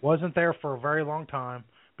 Wasn't there for a very long time,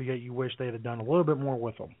 but yet you wish they'd have done a little bit more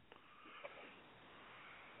with them.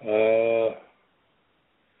 The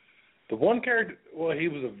one character, well, he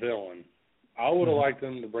was a villain. I would have liked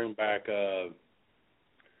them to bring back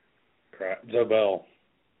Zobel.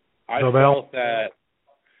 I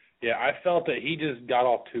felt that he just got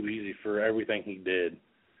off too easy for everything he did.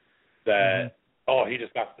 That he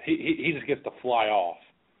just gets to fly off.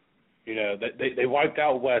 You know, they wiped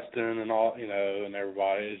out Weston and all, you know, and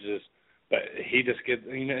everybody. It's just, but he just gets,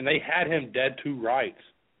 you know, and they had him dead to rights.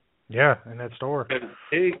 Yeah, in that store.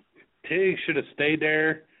 Tig should have stayed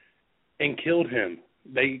there and killed him.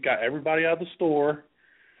 They got everybody out of the store,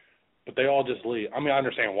 but they all just leave. I mean, I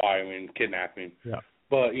understand why. I mean, kidnapping. Yeah.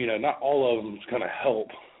 But, not all of them's going to help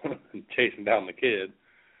in chasing down the kid.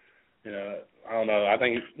 I don't know. I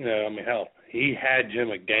think, hell, he had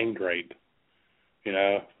Jim at gang rape.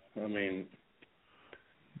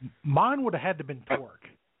 Mine would have had to been Torque.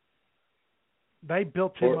 They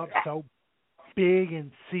built him up so big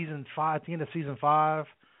in season 5, at the end of season 5,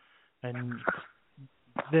 and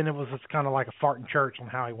then it was just kind of like a fart in church on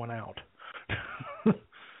how he went out.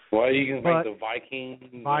 Well, you can think the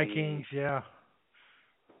Vikings. Vikings, yeah.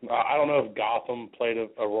 I don't know if Gotham played a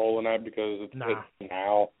role in that because it's now.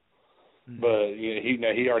 But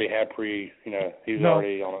he already had he was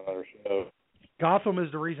already on another show. Gotham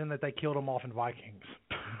is the reason that they killed him off in Vikings.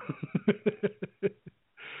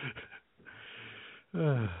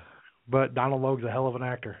 But Donald Logue's a hell of an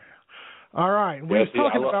actor. All right,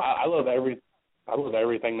 I love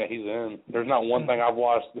everything that he's in. There's not one thing I've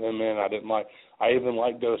watched him in I didn't like. I even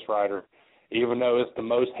like Ghost Rider, even though it's the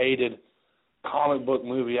most hated comic book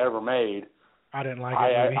movie ever made. I didn't like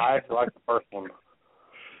it. I actually like the first one.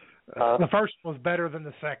 The first one was better than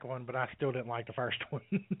the second one, but I still didn't like the first one.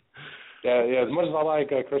 Yeah. As much as I like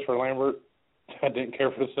Christopher Lambert, I didn't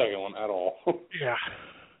care for the second one at all. Yeah.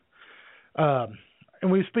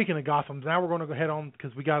 And speaking of Gotham, now we're going to go head on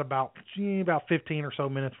because we got about 15 or so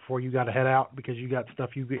minutes before you got to head out because you got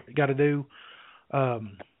stuff you got to do.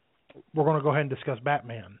 We're going to go ahead and discuss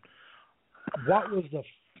Batman.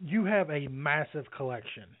 You have a massive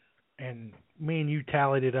collection, and me and you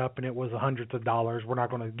tallied it up, and it was hundreds of dollars. We're not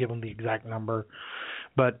going to give them the exact number,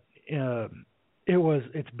 but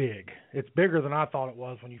it's big. It's bigger than I thought it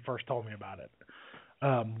was when you first told me about it.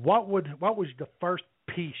 What was the first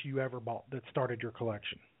piece you ever bought that started your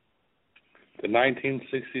collection? The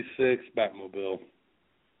 1966 Batmobile.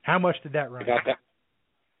 How much did that run? I got that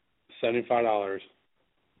 $75.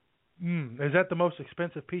 Is that the most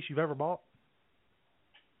expensive piece you've ever bought?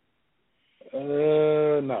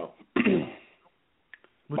 No.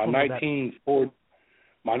 My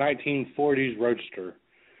 1940s Roadster,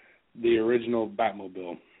 the original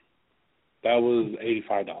Batmobile, that was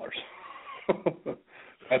 $85.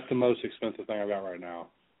 That's the most expensive thing I've got right now.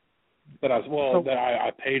 That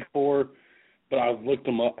I paid for, but I've looked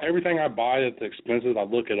them up. Everything I buy that's expensive, I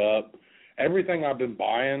look it up. Everything I've been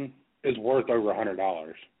buying is worth over $100.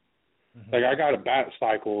 Mm-hmm. Like I got a Bat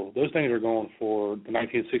Cycle. Those things are going for the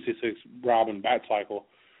 1966 Robin Bat Cycle.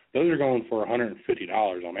 Those are going for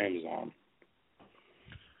 $150 on Amazon.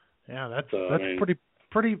 Yeah, that's a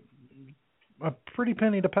pretty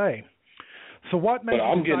penny to pay. So what made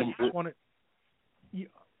you want to?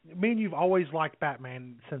 Me and you've always liked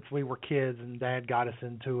Batman since we were kids, and Dad got us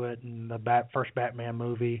into it, and the first Batman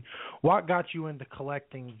movie. What got you into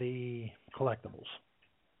collecting the collectibles?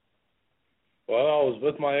 Well, I was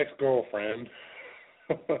with my ex-girlfriend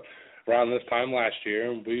around this time last year,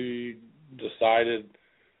 and we decided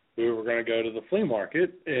we were going to go to the flea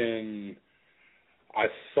market, and I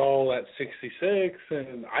saw that 66,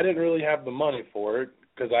 and I didn't really have the money for it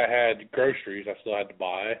because I had groceries I still had to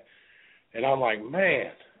buy, and I'm like,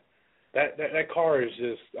 man, that car is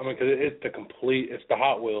just, because it's the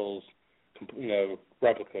Hot Wheels,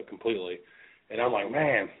 replica completely, and I'm like,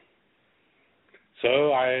 man.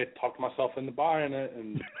 So I talked myself into buying it,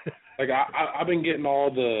 and I've been getting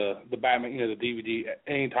all the Batman, the DVD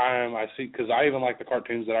anytime I see, because I even like the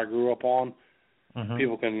cartoons that I grew up on. Mm-hmm.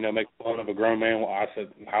 People can make fun of a grown man. Well, I said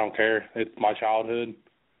I don't care. It's my childhood.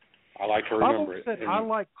 I like to remember it. I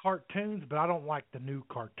like cartoons, but I don't like the new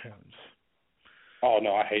cartoons. Oh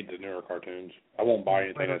no, I hate the newer cartoons. I won't buy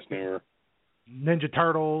anything that's newer. Ninja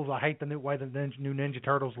Turtles. I hate the new way the new Ninja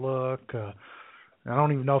Turtles look. I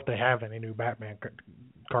don't even know if they have any new Batman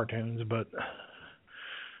cartoons, but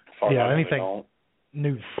anything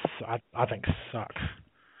new I think sucks.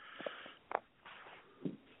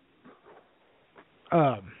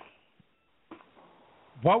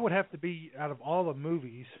 What would have to be, out of all the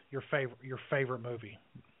movies, your favorite movie?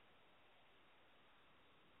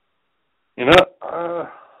 The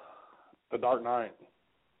Dark Knight.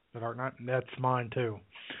 The Dark Knight. That's mine too.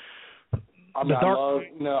 I'm not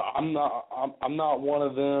one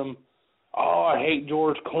of them. Oh, I hate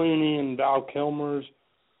George Clooney and Val Kilmer's.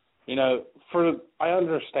 I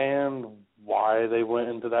understand why they went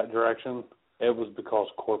into that direction. It was because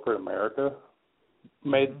corporate America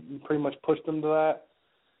pretty much pushed them to that.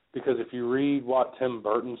 Because if you read what Tim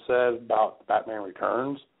Burton said about Batman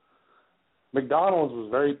Returns, McDonald's was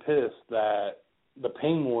very pissed that the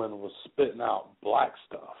Penguin was spitting out black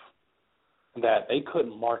stuff, that they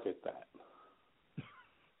couldn't market that.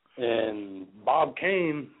 And Bob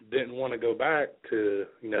Kane didn't want to go back to,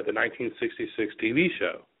 the 1966 TV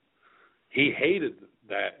show. He hated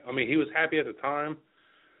that. He was happy at the time,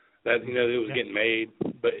 that it was getting made,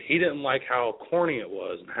 but he didn't like how corny it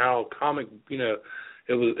was and how comic, it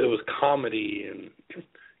was comedy, and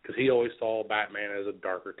because he always saw Batman as a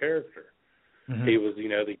darker character. Mm-hmm. He was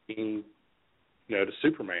the king, to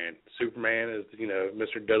Superman. Superman is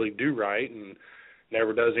Mr. Dudley Do Right and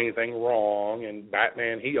never does anything wrong, and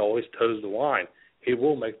Batman, he always toes the line. He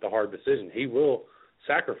will make the hard decision. He will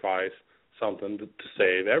sacrifice something to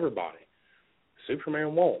save everybody.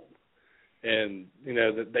 Superman won't. And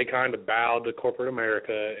they kind of bowed to corporate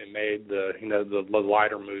America and made the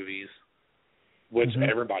lighter movies, which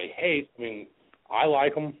everybody hates. I mean, I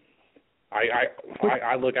like them.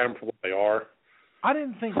 I look at them for what they are. I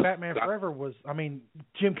didn't think Batman Forever was. I mean,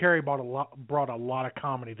 Jim Carrey brought a lot of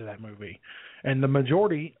comedy to that movie, and the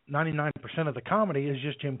majority, 99% of the comedy is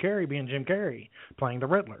just Jim Carrey being Jim Carrey playing the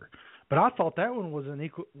Riddler. But I thought that one was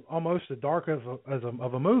almost as dark of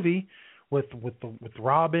a movie. With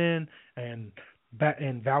Robin and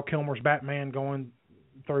Val Kilmer's Batman going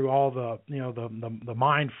through all the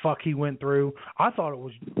mind fuck he went through, I thought it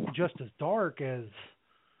was just as dark as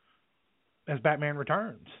Batman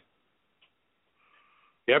Returns.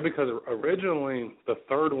 Yeah, because originally the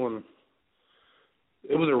third one,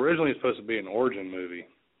 it was originally supposed to be an origin movie,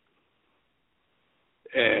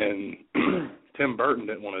 and Tim Burton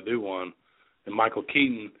didn't want to do one, and Michael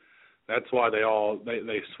Keaton. That's why they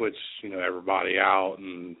switched, everybody out,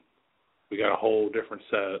 and we got a whole different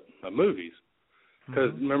set of movies.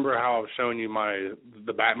 Because remember how I was showing you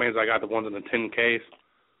the Batmans? I got the ones in the tin case.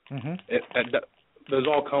 Mm-hmm. Those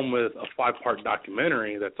all come with a 5-part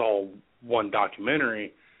documentary. That's all one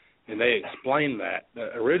documentary, and they explain that.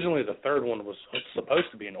 Originally, the third one was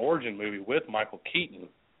supposed to be an origin movie with Michael Keaton,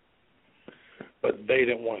 but they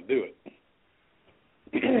didn't want to do it.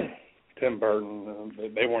 Tim Burton,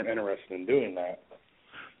 they weren't interested in doing that.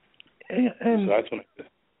 And so that's when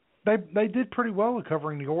they did pretty well at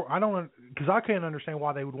covering because I can't understand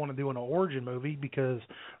why they would want to do an origin movie, because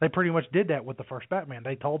they pretty much did that with the first Batman.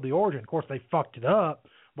 They told the origin. Of course, they fucked it up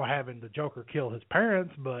by having the Joker kill his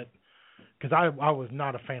parents, but because I was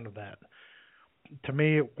not a fan of that. To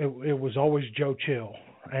me, it was always Joe Chill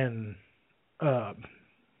and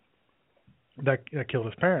that killed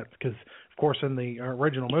his parents, because of course in the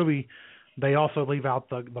original movie they also leave out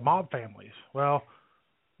the mob families. Well,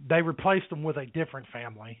 they replaced them with a different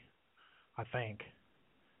family, I think,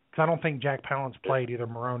 because I don't think Jack Palance played either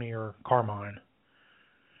Maroni or Carmine.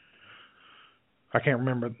 I can't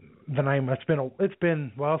remember the name. It's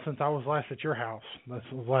been since I was last at your house. This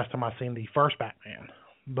was the last time I seen the first Batman.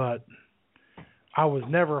 But I was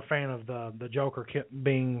never a fan of the Joker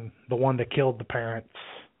being the one that killed the parents.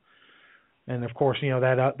 And of course,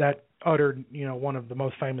 that uttered one of the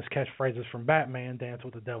most famous catchphrases from Batman: "Dance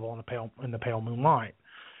with the devil in the pale moonlight."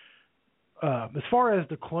 As far as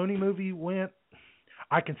the Clooney movie went,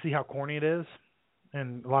 I can see how corny it is,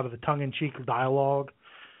 and a lot of the tongue-in-cheek dialogue,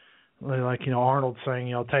 like Arnold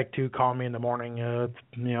saying, "Take two, call me in the morning,"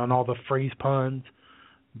 and all the Freeze puns.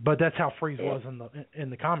 But that's how Freeze was in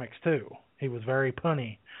the comics too. He was very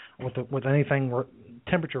punny with anything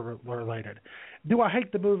temperature related. Do I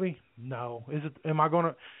hate the movie? No.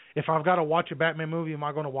 If I've got to watch a Batman movie, am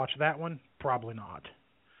I going to watch that one? Probably not.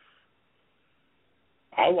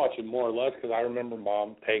 I watch it more or less because I remember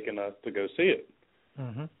Mom taking us to go see it.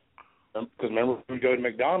 Mm-hmm. Because remember, we would go to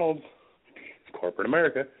McDonald's, corporate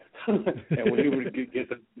America, and we would get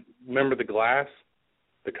remember the glass,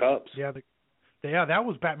 the cups? Yeah, that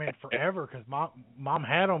was Batman Forever, because Mom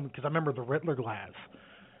had them, because I remember the Riddler glass.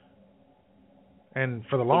 And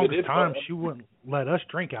for the longest time, she wouldn't let us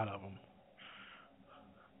drink out of them.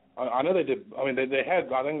 I know they did. I mean, they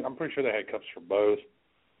had. I'm pretty sure they had cups for both.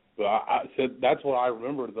 But I said that's what I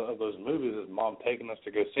remember of those movies, is Mom taking us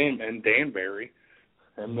to go see them in Danbury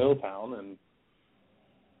and Milltown, and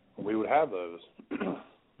we would have those.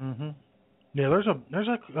 Mhm. Yeah, there's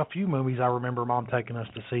a few movies I remember Mom taking us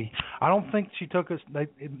to see. I don't think she took us.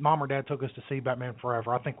 Mom or Dad took us to see Batman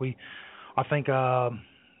Forever. I think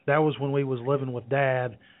that was when we was living with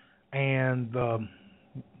Dad, and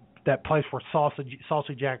that place where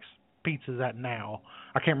Saucy Jack's Pizza's at now.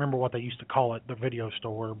 I can't remember what they used to call it, the video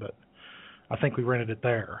store, but I think we rented it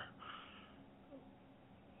there.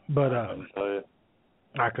 But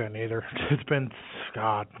I couldn't either. It's been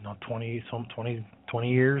 20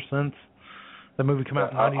 years since the movie came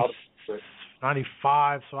out in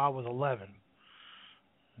 95, so I was 11,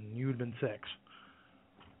 and you had been 6.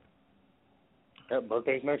 Yeah,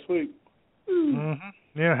 birthday's next week.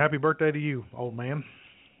 Mm-hmm. Yeah, happy birthday to you, old man.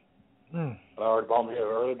 I already bought me an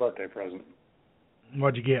early birthday present.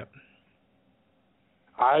 What'd you get?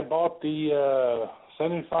 I bought the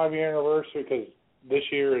 75-year anniversary, because this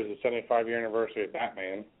year is the 75-year anniversary of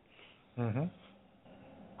Batman. Mm-hmm.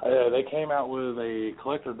 They came out with a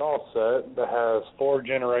collector doll set that has 4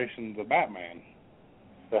 generations of Batman.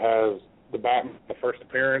 It has the Batman, the first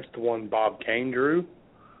appearance, the one Bob Kane drew,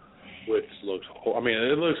 which looks,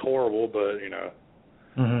 it looks horrible, but,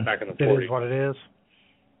 back in the 40s. It is what it is.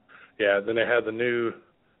 Yeah, then they have the new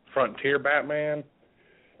Frontier Batman,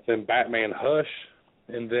 then Batman Hush,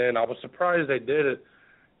 and then I was surprised they did it.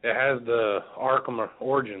 It has the Arkham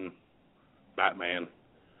Origin Batman.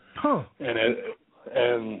 Huh.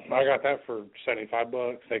 And I got that for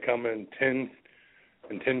 $75. They come in 10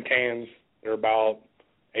 cans. They're about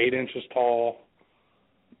 8 inches tall.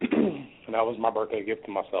 And that was my birthday gift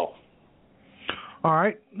to myself. All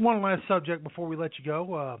right. One last subject before we let you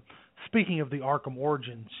go. Speaking of the Arkham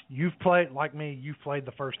Origins, you've played, like me, you've played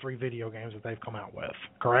the first 3 video games that they've come out with,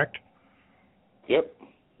 correct? Yep.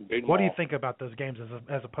 What do you think about those games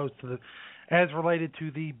as opposed to as related to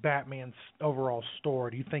the Batman's overall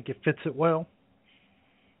story? Do you think it fits it well?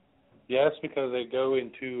 Yes, because they go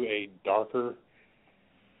into a darker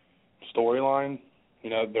storyline.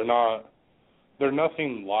 They're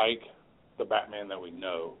nothing like the Batman that we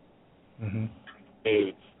know. Mm-hmm.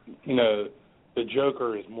 The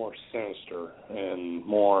Joker is more sinister and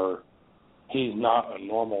more. He's not a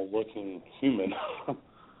normal-looking human.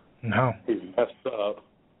 No. He's messed up.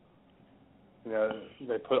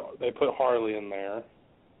 They put Harley in there.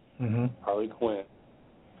 Mm-hmm. Harley Quinn.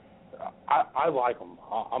 I like them.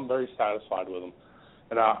 I'm very satisfied with them,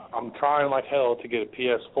 and I'm trying like hell to get a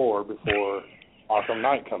PS4 before Arkham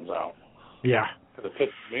Knight comes out. Yeah. Because it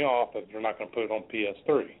pisses me off that they're not going to put it on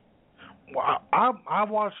PS3. Well, I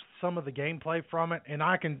watched some of the gameplay from it, and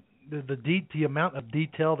I can the amount of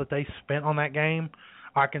detail that they spent on that game.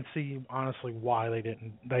 I can see honestly why they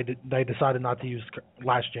didn't. They decided not to use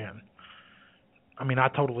last gen. I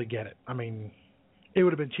totally get it. It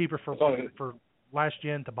would have been cheaper for last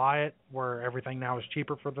gen to buy it, where everything now is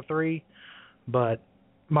cheaper for the 3. But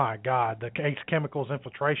my God, the Ace Chemicals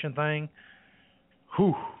infiltration thing.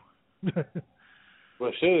 Whew.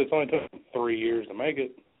 Well, shit, it's only took 3 years to make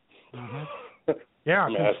it. Mm-hmm. Yeah,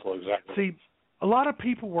 that's exactly. See, a lot of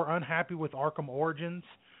people were unhappy with Arkham Origins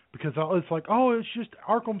because it's like, it's just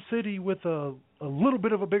Arkham City with a little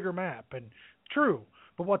bit of a bigger map, and true.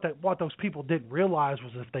 But what those people didn't realize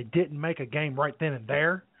was if they didn't make a game right then and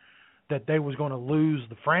there, that they was going to lose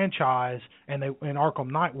the franchise, and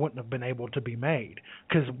Arkham Knight wouldn't have been able to be made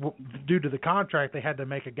because due to the contract they had to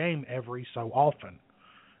make a game every so often,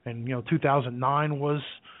 and 2009 was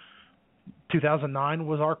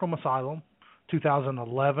Arkham Asylum,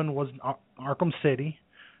 2011 was Arkham City,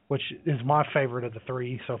 which is my favorite of the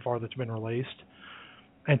 3 so far that's been released,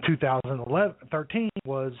 and 2013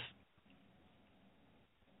 was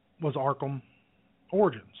Arkham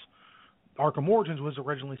Origins. Arkham Origins was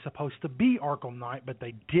originally supposed to be Arkham Knight, but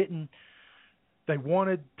they didn't. They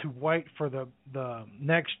wanted to wait for the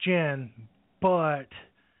next gen, but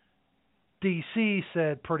DC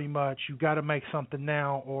said pretty much, you got to make something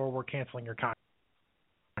now or we're canceling your contract.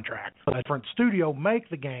 A different studio make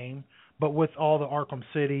the game, but with all the Arkham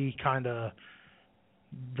City kind of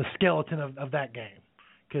the skeleton of that game.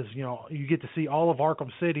 Because, you get to see all of Arkham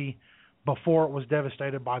City before it was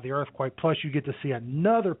devastated by the earthquake, plus you get to see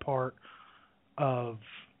another part of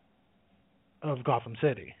Gotham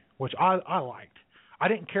City, which I liked. I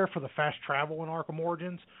didn't care for the fast travel in Arkham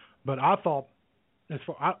Origins, but I thought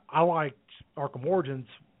I liked Arkham Origins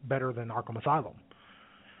better than Arkham Asylum,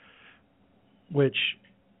 which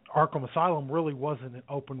Arkham Asylum really wasn't an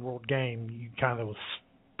open world game. You kind of was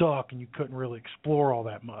stuck and you couldn't really explore all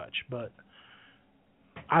that much. But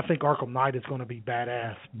I think Arkham Knight is going to be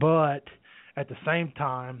badass. But at the same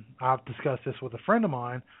time, I've discussed this with a friend of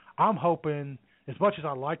mine, I'm hoping, as much as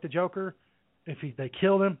I like the Joker, if they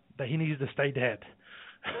kill him, that he needs to stay dead.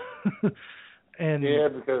 And yeah,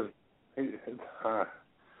 because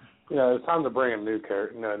it's time to bring a new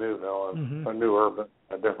character, a new villain, a new urban,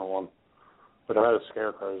 a different one. But I had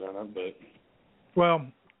scarecrows in it. But well,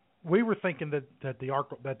 we were thinking that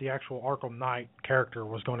the actual Arkham Knight character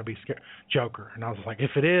was going to be Joker, and I was like,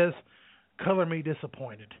 if it is, color me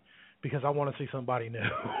disappointed, because I want to see somebody new.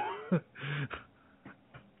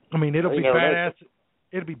 It'll be badass.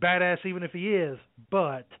 It'll be badass even if he is,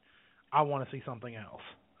 but I want to see something else.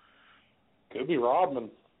 Could be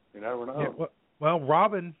Robin. You never know. Yeah, well,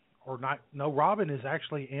 Robin Robin is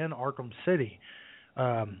actually in Arkham City,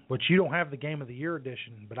 which you don't have the Game of the Year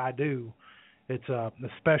edition, but I do. It's a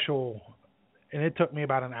special, and it took me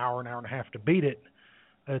about an hour and a half to beat it.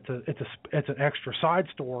 It's an extra side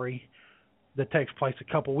story that takes place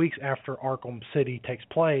a couple weeks after Arkham City takes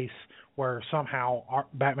place, where somehow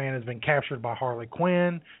Batman has been captured by Harley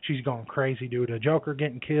Quinn. She's gone crazy due to Joker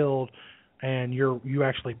getting killed, and you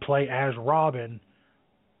actually play as Robin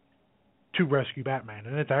to rescue Batman,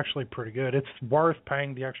 and it's actually pretty good. It's worth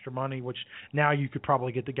paying the extra money, which now you could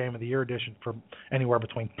probably get the Game of the Year edition for anywhere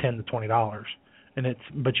between $10 to $20,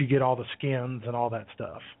 but you get all the skins and all that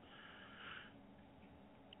stuff.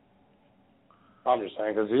 I'm just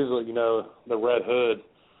saying, because usually, the Red Hood,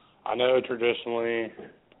 I know traditionally,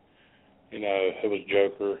 it was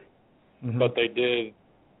Joker, but they did,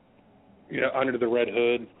 under the Red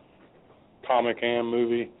Hood comic and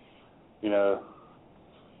movie,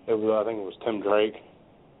 I think it was Tim Drake.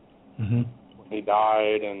 When he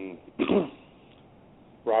died, and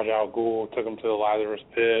Ra's al Ghul took him to the Lazarus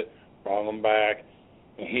Pit, brought him back,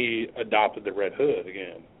 and he adopted the Red Hood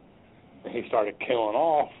again. And he started killing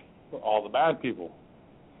off all the bad people.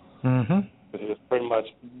 It was pretty much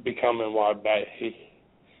becoming why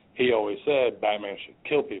he always said Batman should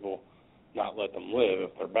kill people, not let them live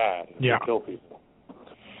if they're bad. Yeah. Kill people.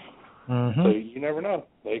 So you never know.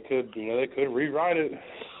 They could rewrite it.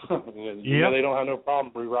 They don't have no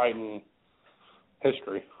problem rewriting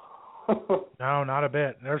history. No, not a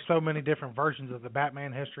bit. There's so many different versions of the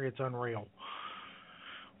Batman history, it's unreal.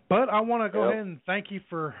 But I want to go ahead and thank you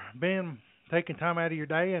for taking time out of your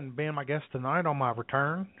day and being my guest tonight on my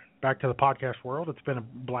return back to the podcast world. It's been a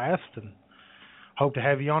blast, and hope to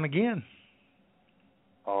have you on again.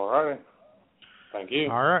 All right. Thank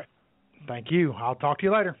you. All right. Thank you. I'll talk to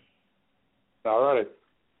you later. All right.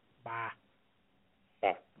 Bye.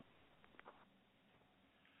 Bye.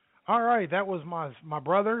 All right. That was my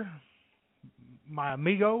brother, my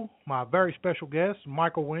amigo, my very special guest,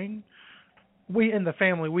 Michael Wing. We in the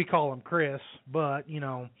family, we call him Chris, but,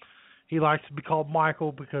 he likes to be called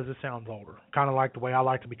Michael because it sounds older. Kind of like the way I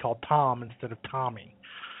like to be called Tom instead of Tommy.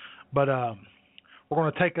 But we're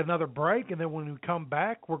going to take another break, and then when we come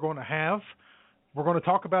back, we're going to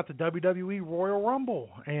talk about the WWE Royal Rumble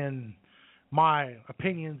and my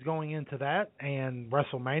opinions going into that and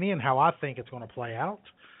WrestleMania and how I think it's going to play out.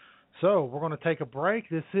 So we're going to take a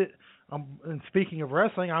break. And speaking of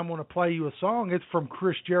wrestling, I'm going to play you a song. It's from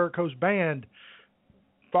Chris Jericho's band,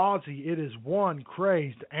 Fozzy. It is One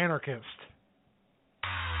Crazed Anarchist.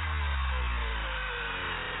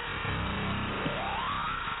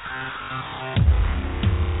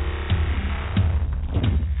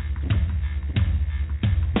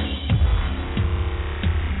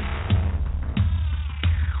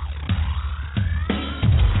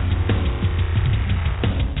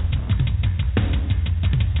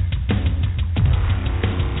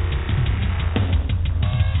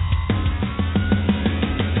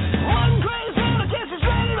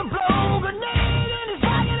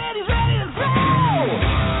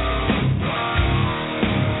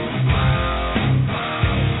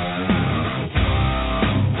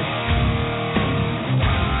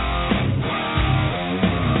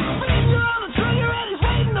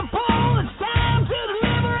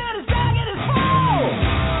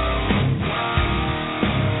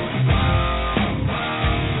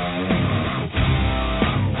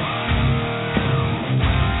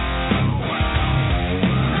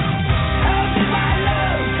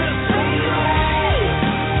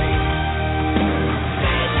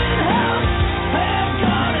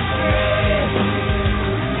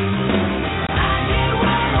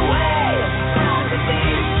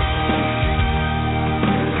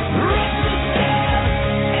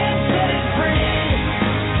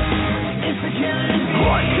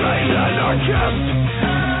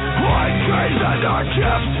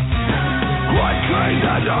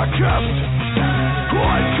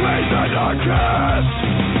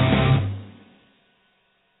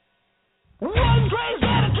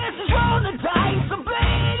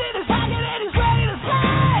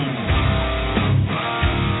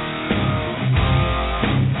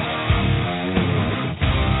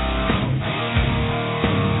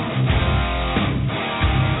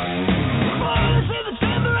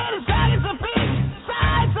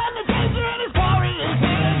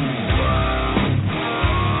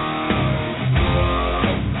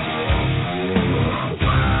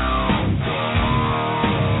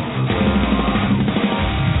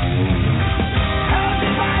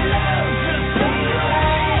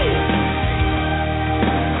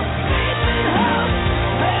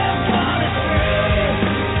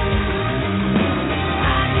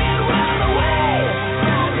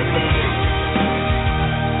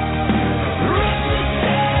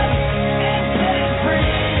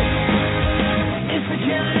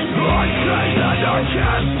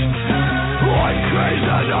 Like crazy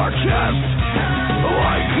anarchist,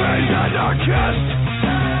 like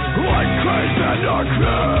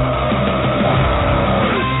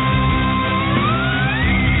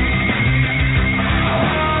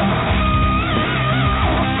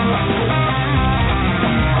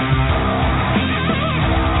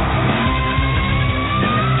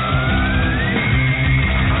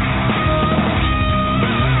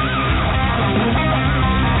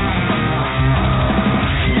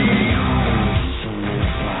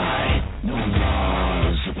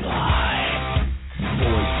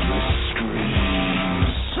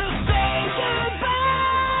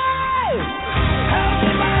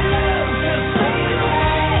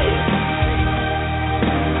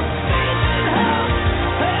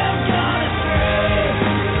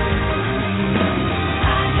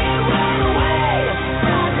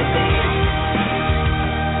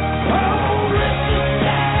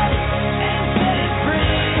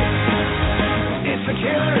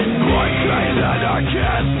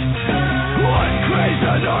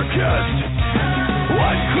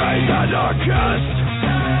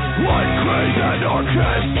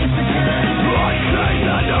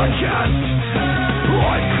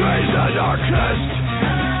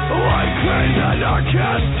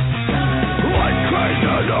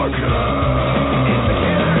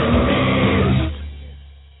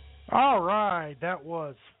All right, that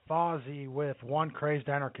was Fozzy with One Crazed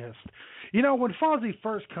Anarchist. You know, when Fozzy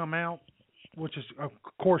first come out, which is, of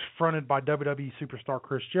course, fronted by WWE superstar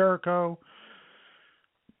Chris Jericho,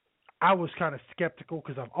 I was kind of skeptical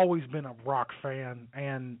because I've always been a rock fan,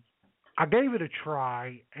 and I gave it a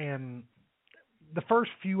try, and the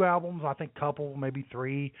first few albums, I think couple, maybe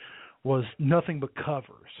three, was nothing but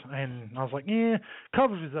covers. And I was like,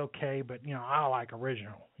 covers is okay, but, you know, I like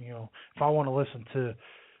original. You know, if I want to listen to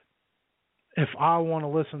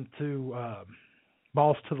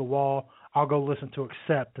Balls to the Wall, I'll go listen to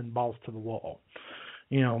Accept and Balls to the Wall.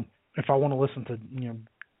 You know, if I want to listen to, you know,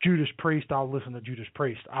 Judas Priest, I'll listen to Judas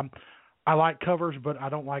Priest. I like covers, but I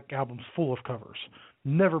don't like albums full of covers.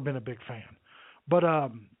 Never been a big fan. But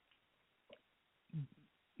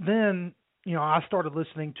then, you know, I started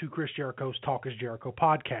listening to Chris Jericho's Talk is Jericho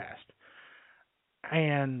podcast.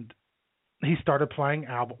 And he started playing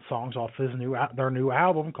songs off their new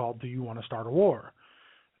album called Do You Want to Start a War?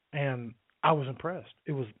 And I was impressed.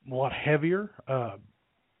 It was a lot heavier. I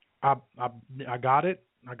got it.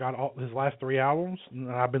 I got all his last three albums,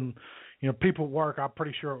 and I've been, you know, people at work, I'm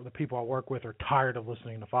pretty sure the people I work with are tired of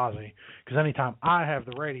listening to Fozzy, because anytime I have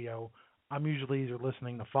the radio, I'm usually either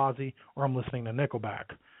listening to Fozzy or I'm listening to Nickelback,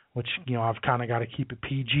 which, you know, I've kind of got to keep it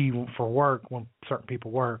PG for work when certain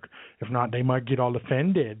people work. If not, they might get all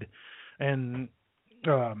offended. And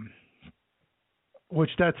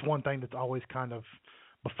which that's one thing that's always kind of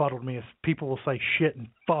befuddled me, is people will say shit and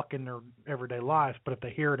fuck in their everyday lives, but if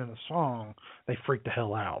they hear it in a song, they freak the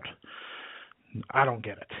hell out. I don't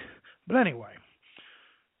get it. But anyway,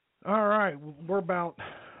 all right, we're about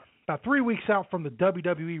 3 weeks out from the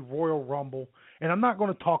WWE Royal Rumble, and I'm not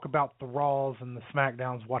going to talk about the Raws and the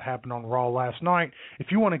SmackDowns, what happened on Raw last night.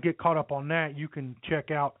 If you want to get caught up on that, you can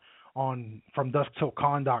check out on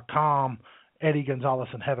FromDuskTillCon.com Eddie Gonzalez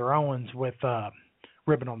and Heather Owens with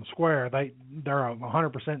Ribbon on the Square. They're a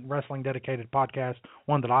 100% wrestling dedicated podcast,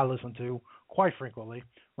 one that I listen to quite frequently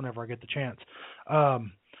whenever I get the chance.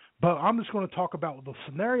 But I'm just going to talk about the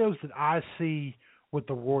scenarios that I see with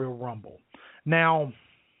the Royal Rumble. Now,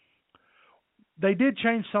 they did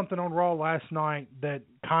change something on Raw last night that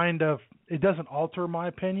kind of, it doesn't alter my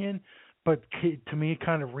opinion, but to me it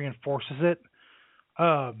kind of reinforces it.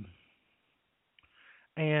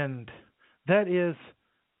 And that is,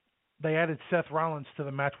 they added Seth Rollins to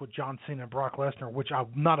the match with John Cena and Brock Lesnar, which I'm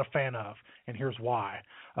not a fan of, and here's why.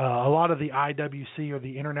 A lot of the IWC or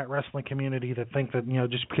the internet wrestling community that think that, you know,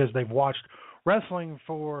 just because they've watched wrestling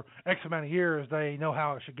for X amount of years, they know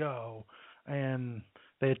how it should go, and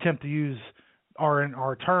they attempt to use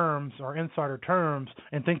our terms, our insider terms,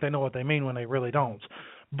 and think they know what they mean when they really don't.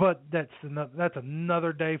 But that's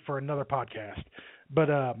another day for another podcast. But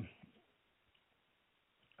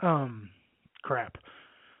crap.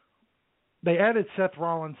 They added Seth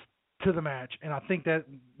Rollins to the match, and I think that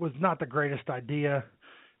was not the greatest idea,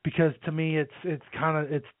 because to me it's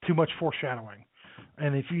too much foreshadowing.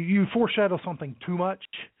 And if you foreshadow something too much,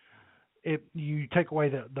 you take away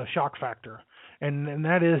the shock factor. And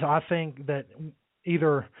that is, I think that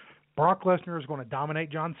either Brock Lesnar is going to dominate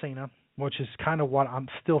John Cena, which is kind of what I'm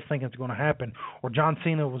still thinking is going to happen, or John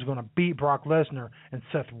Cena was going to beat Brock Lesnar and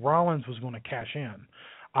Seth Rollins was going to cash in.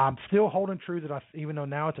 I'm still holding true that even though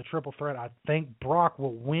now it's a triple threat, I think Brock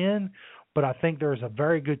will win, but I think there's a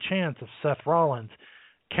very good chance of Seth Rollins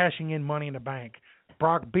cashing in Money in the Bank,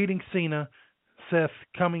 Brock beating Cena, Seth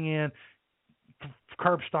coming in,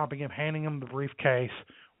 curb stomping him, handing him the briefcase,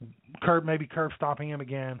 maybe curb stomping him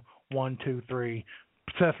again, 1, 2, 3.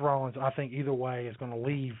 Seth Rollins, I think either way, is going to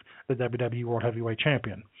leave the WWE World Heavyweight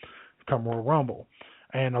Champion come Royal Rumble.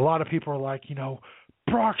 And a lot of people are like,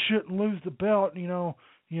 Brock shouldn't lose the belt,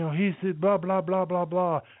 he's the blah, blah, blah, blah,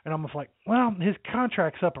 blah. And I'm just like, well, his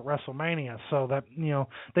contract's up at WrestleMania, so that,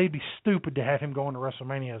 they'd be stupid to have him go into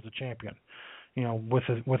WrestleMania as the champion,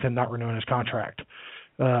 with him not renewing his contract.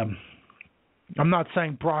 I'm not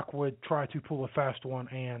saying Brock would try to pull a fast one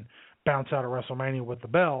and bounce out of WrestleMania with the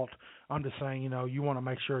belt. I'm just saying, you want to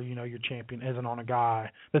make sure, your champion isn't on a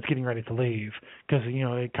guy that's getting ready to leave because,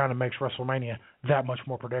 it kind of makes WrestleMania that much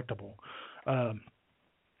more predictable. And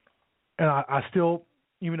I still,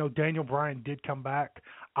 even though Daniel Bryan did come back,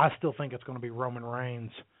 I still think it's going to be Roman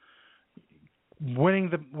Reigns winning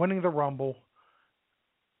the Rumble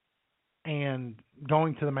and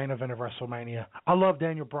going to the main event of WrestleMania. I love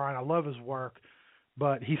Daniel Bryan. I love his work,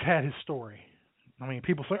 but he's had his story. I mean,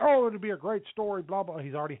 people say, oh, it'd be a great story, blah, blah.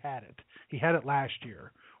 He's already had it. He had it last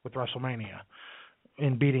year with WrestleMania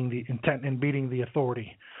in beating the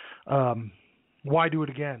Authority. Why do it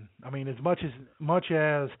again? I mean, as much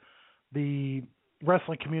as the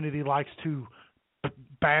wrestling community likes to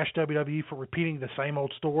bash WWE for repeating the same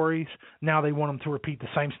old stories, now they want them to repeat the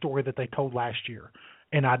same story that they told last year.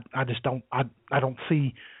 And I just don't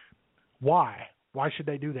see why. Why should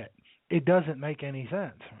they do that? It doesn't make any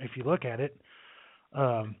sense if you look at it.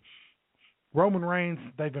 Roman Reigns,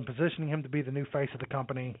 they've been positioning him to be the new face of the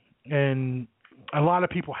company, and a lot of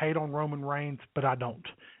people hate on Roman Reigns, but I don't,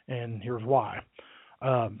 and here's why.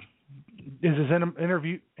 Is his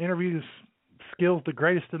interview skills the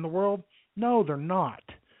greatest in the world? No, they're not.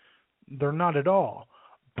 They're not at all.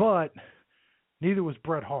 But neither was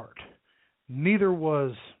Bret Hart. Neither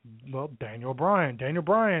was, Daniel Bryan. Daniel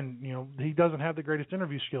Bryan, he doesn't have the greatest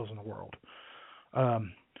interview skills in the world.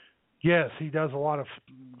 Yes, he does a lot of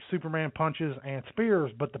Superman punches and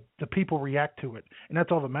spears, but the people react to it, and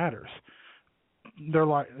that's all that matters. They're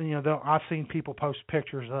like, I've seen people post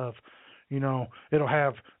pictures of, it'll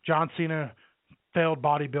have John Cena, failed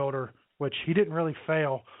bodybuilder, which he didn't really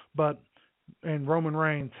fail, and Roman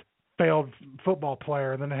Reigns, failed football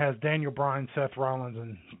player, and then it has Daniel Bryan, Seth Rollins,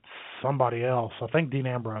 and somebody else. I think Dean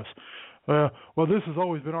Ambrose. Well, this has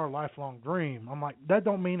always been our lifelong dream. I'm like, that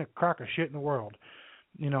don't mean a crock of shit in the world.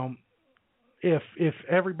 If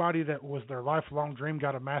everybody that was their lifelong dream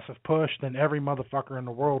got a massive push, then every motherfucker in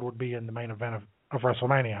the world would be in the main event of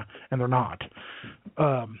WrestleMania, and they're not.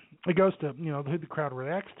 It goes to, who the crowd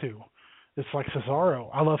reacts to. It's like Cesaro.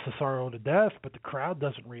 I love Cesaro to death, but the crowd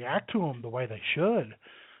doesn't react to him the way they should.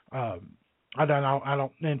 I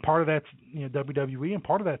don't, and part of that's, WWE, and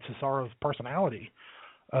part of that's Cesaro's personality.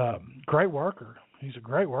 Great worker. He's a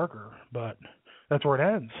great worker, but that's where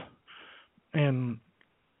it ends. And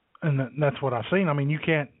that's what I've seen. I mean, you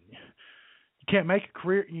can't make a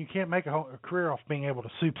career. You can't make a career off being able to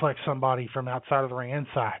suplex somebody from outside of the ring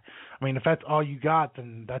inside. I mean, if that's all you got,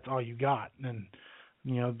 then that's all you got. And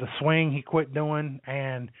the swing he quit doing,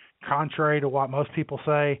 and contrary to what most people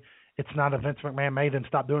say, it's not a Vince McMahon made him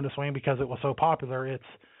stop doing the swing because it was so popular. It's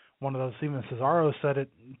one of those. Even Cesaro said it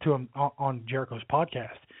to him on Jericho's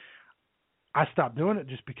podcast. I stopped doing it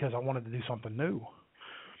just because I wanted to do something new,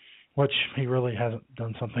 which he really hasn't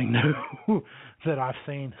done something new that I've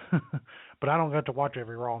seen. But I don't get to watch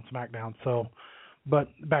every Raw and SmackDown. So, but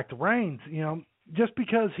back to Reigns, just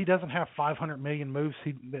because he doesn't have 500 million moves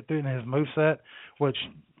in his moveset, which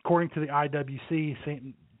according to the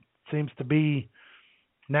IWC seems to be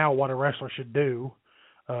now what a wrestler should do.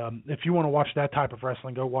 If you want to watch that type of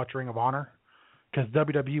wrestling, go watch Ring of Honor, because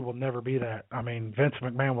WWE will never be that. I mean, Vince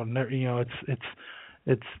McMahon will never. He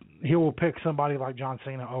will pick somebody like John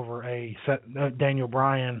Cena over a Daniel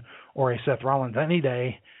Bryan or a Seth Rollins any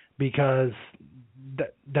day, because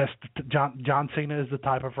that's John Cena is the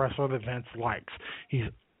type of wrestler that Vince likes. He's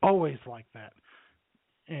always like that,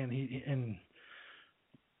 and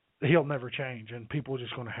he'll never change, and people are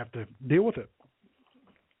just going to have to deal with it.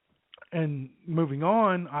 And moving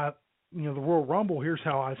on, the Royal Rumble. Here's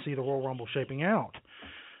how I see the Royal Rumble shaping out.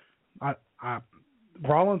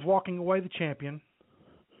 Rollins walking away the champion.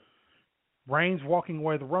 Reigns walking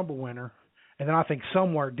away the Rumble winner, and then I think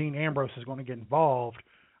somewhere Dean Ambrose is going to get involved,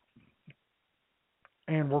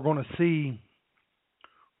 and we're going to see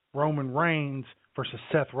Roman Reigns versus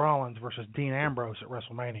Seth Rollins versus Dean Ambrose at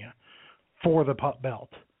WrestleMania for the belt.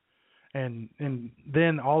 And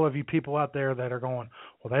then all of you people out there that are going,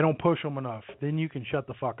 well, they don't push them enough, then you can shut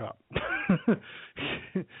the fuck up.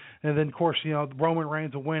 And then, of course, Roman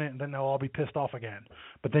Reigns will win it, and then they'll all be pissed off again.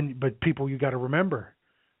 But people, you got to remember,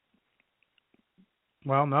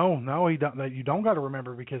 Well, no, he don't. You don't got to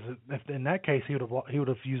remember because if in that case he would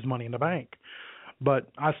have used Money in the Bank. But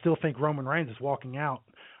I still think Roman Reigns is walking out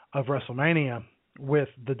of WrestleMania with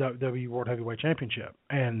the WWE World Heavyweight Championship,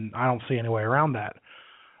 and I don't see any way around that.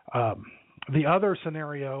 The other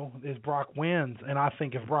scenario is Brock wins, and I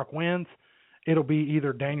think if Brock wins, it'll be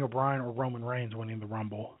either Daniel Bryan or Roman Reigns winning the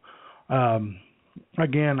Rumble.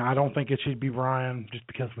 Again, I don't think it should be Bryan just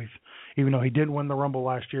because even though he didn't win the Rumble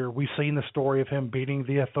last year, we've seen the story of him beating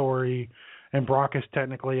the Authority, and Brock is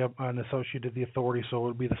technically an associate of the Authority, so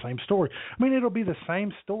it'll be the same story. I mean, it'll be the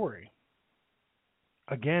same story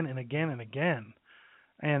again and again and again.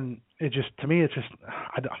 And to me, it's just,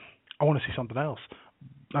 I want to see something else.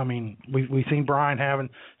 I mean, we've seen Bryan having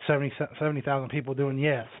 70,000 people doing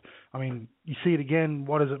yes. I mean, you see it again,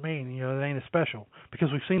 what does it mean? You know, it ain't as special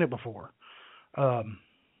because we've seen it before. And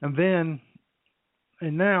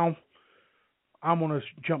now I'm going to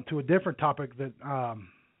jump to a different topic that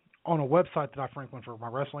on a website that I frequent for my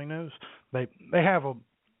wrestling news, they have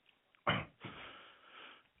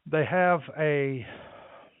a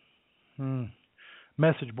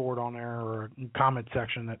message board on there or a comment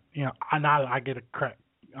section that, you know, I get a crack.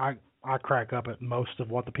 I crack up at most of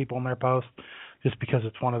what the people on there post just because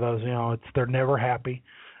it's one of those, you know, they're never happy.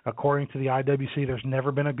 According to the IWC, there's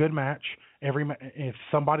never been a good match. If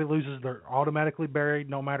somebody loses, they're automatically buried,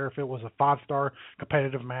 no matter if it was a 5-star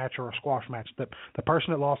competitive match or a squash match. The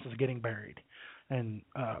person that lost is getting buried. And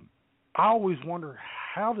I always wonder,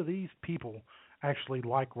 how do these people actually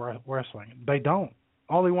like wrestling? They don't.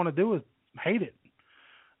 All they want to do is hate it.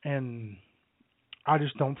 And I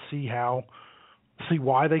just don't see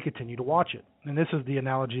why they continue to watch it. And this is the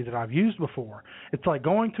analogy that I've used before. It's like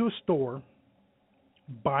going to a store,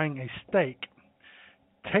 buying a steak,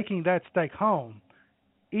 taking that steak home,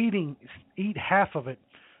 eat half of it,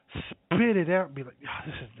 spit it out, and be like, oh,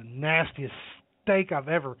 this is the nastiest steak I've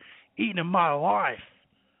ever eaten in my life.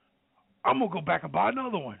 I'm going to go back and buy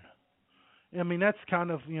another one. I mean, that's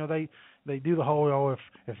kind of, you know, they do the whole, oh,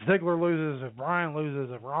 if Ziggler loses, if Bryan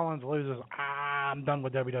loses, if Rollins loses, I'm done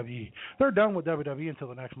with WWE. They're done with WWE until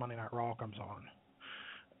the next Monday Night Raw comes on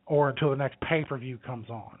or until the next pay-per-view comes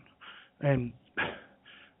on. And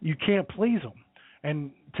you can't please them.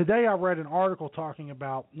 And today I read an article talking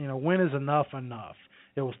about, you know, when is enough enough?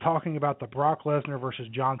 It was talking about the Brock Lesnar versus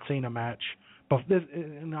John Cena match. But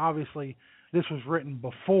and obviously this was written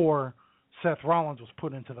before Seth Rollins was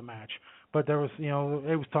put into the match. But there was, you know,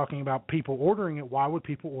 it was talking about people ordering it. Why would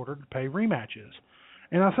people order to pay rematches?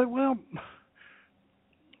 And I said, well,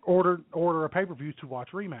 order a pay-per-view to watch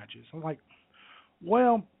rematches. I'm like,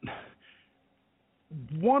 well,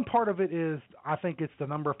 one part of it is I think it's the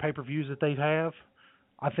number of pay-per-views that they have.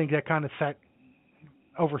 I think that kind of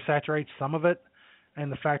oversaturates some of it, and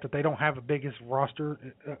the fact that they don't have the biggest roster.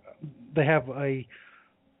 They have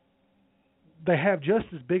just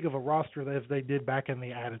as big of a roster as they did back in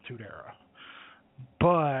the Attitude Era,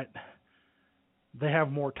 but they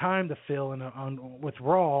have more time to fill in with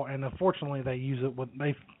Raw, and unfortunately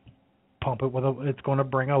they pump it with it's going to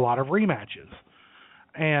bring a lot of rematches.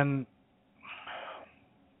 And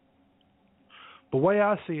the way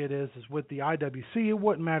I see it is with the IWC, it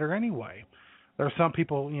wouldn't matter anyway. There are some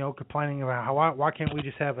people, you know, complaining about why can't we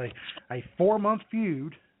just have a 4-month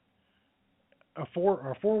feud, a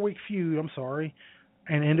 4-week feud,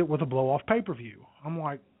 and end it with a blow-off pay-per-view. I'm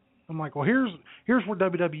like, well, here's where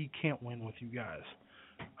WWE can't win with you guys.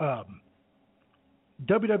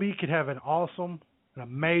 WWE could have an awesome, an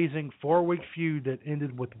amazing 4-week feud that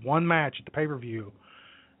ended with one match at the pay-per-view,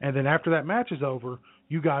 and then after that match is over,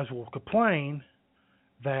 you guys will complain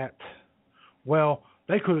that, well,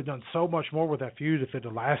 they could have done so much more with that feud if it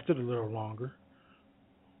had lasted a little longer.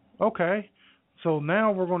 Okay, so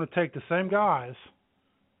now we're going to take the same guys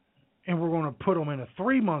and we're going to put them in a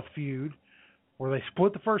 3-month feud where they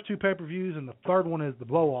split the first 2 pay-per-views and the third one is the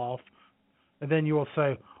blow-off, and then you will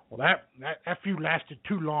say, well, that feud lasted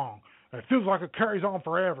too long. It feels like it carries on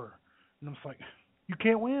forever. And I'm just like, you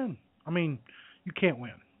can't win. I mean, you can't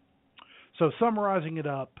win. So summarizing it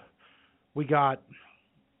up,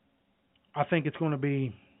 I think it's going to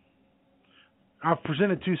be, I've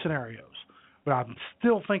presented 2 scenarios, but I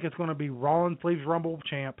still think it's going to be Rollins leaves Rumble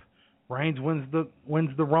champ, Reigns wins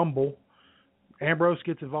the Rumble, Ambrose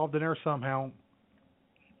gets involved in there somehow.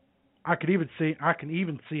 I can even see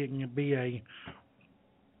it be a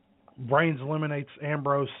Reigns eliminates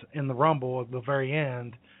Ambrose in the Rumble at the very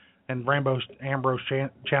end, and Ambrose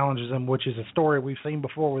challenges him, which is a story we've seen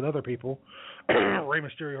before with other people, Rey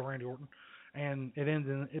Mysterio, Randy Orton, and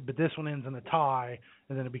but this one ends in a tie,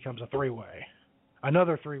 and then it becomes a 3-way,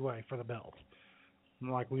 another 3-way for the belt.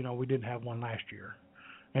 Like we didn't have one last year,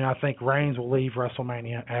 and I think Reigns will leave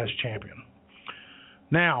WrestleMania as champion.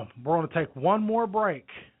 Now, we're going to take one more break,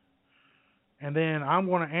 and then I'm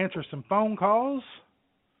going to answer some phone calls.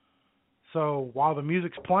 So while the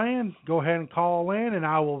music's playing, go ahead and call in, and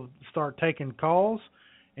I will start taking calls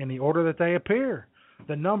in the order that they appear.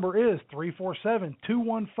 The number is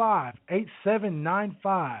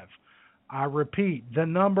 347-215-8795. I repeat, the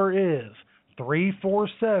number is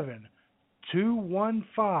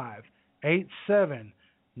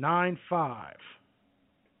 347-215-8795.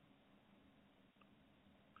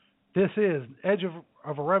 This is Edge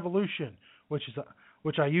of a Revolution, which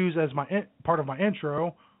I use as part of my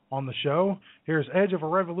intro on the show. Here's Edge of a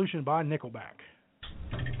Revolution by Nickelback.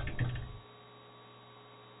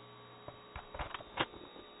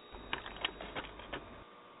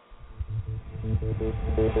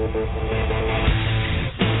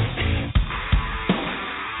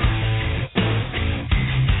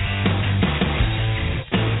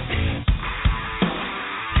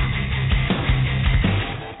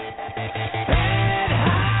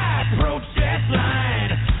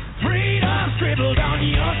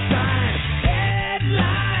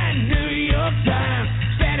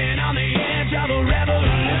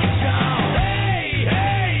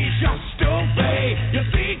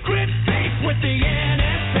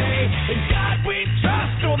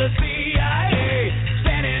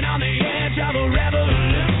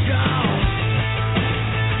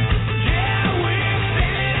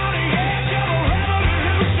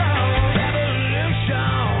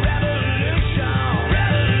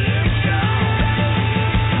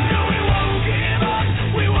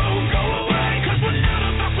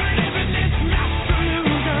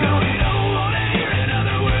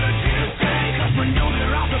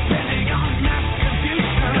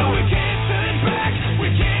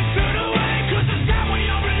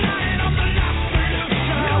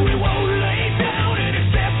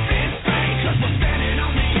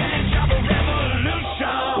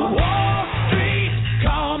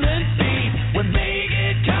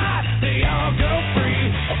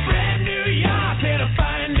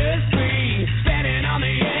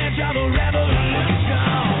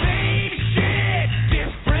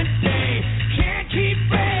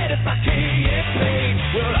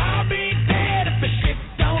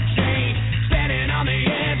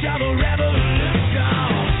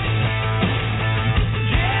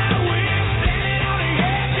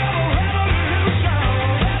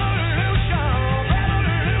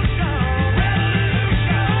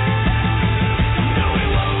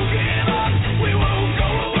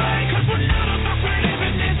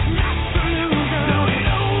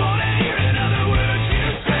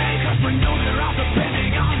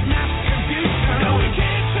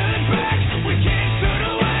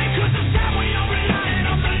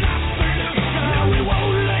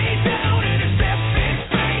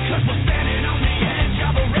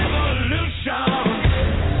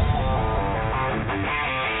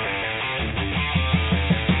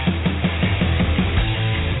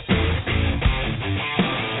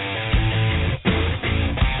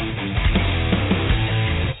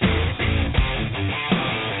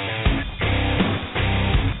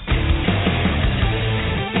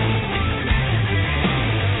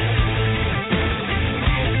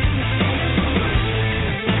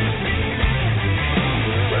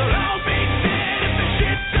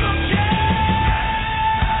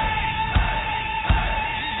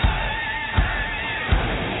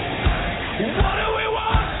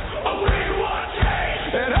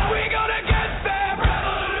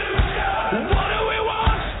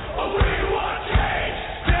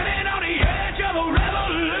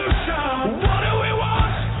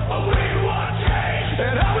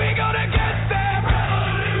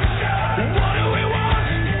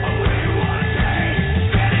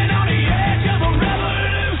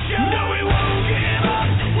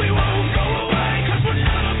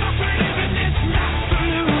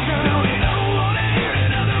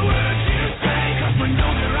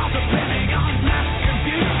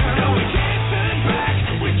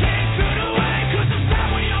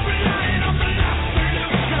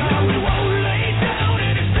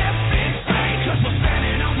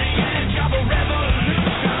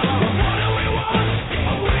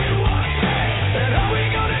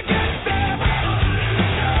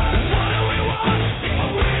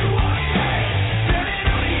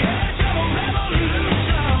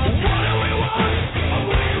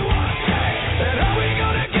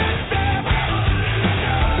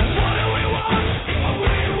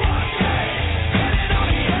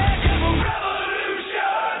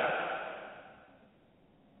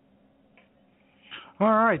 All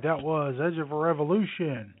right, that was Edge of a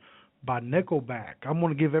Revolution by Nickelback. I'm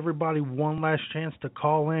going to give everybody one last chance to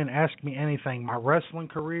call in, ask me anything. My wrestling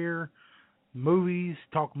career, movies,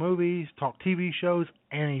 talk TV shows,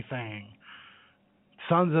 anything.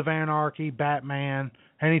 Sons of Anarchy, Batman,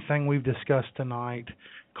 anything we've discussed tonight.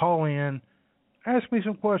 Call in, ask me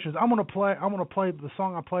some questions. I'm going to play the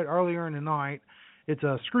song I played earlier in the night. It's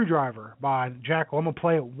a Screwdriver by Jackal. I'm going to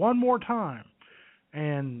play it one more time.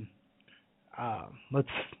 And let's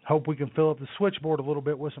hope we can fill up the switchboard a little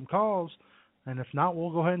bit with some calls. And if not,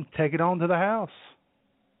 we'll go ahead and take it on to the house.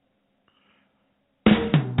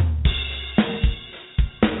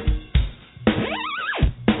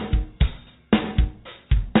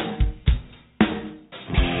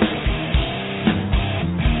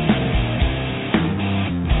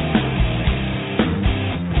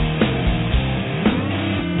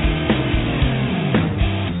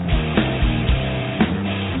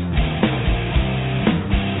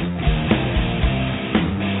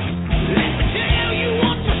 Tell you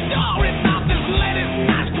one story about this lady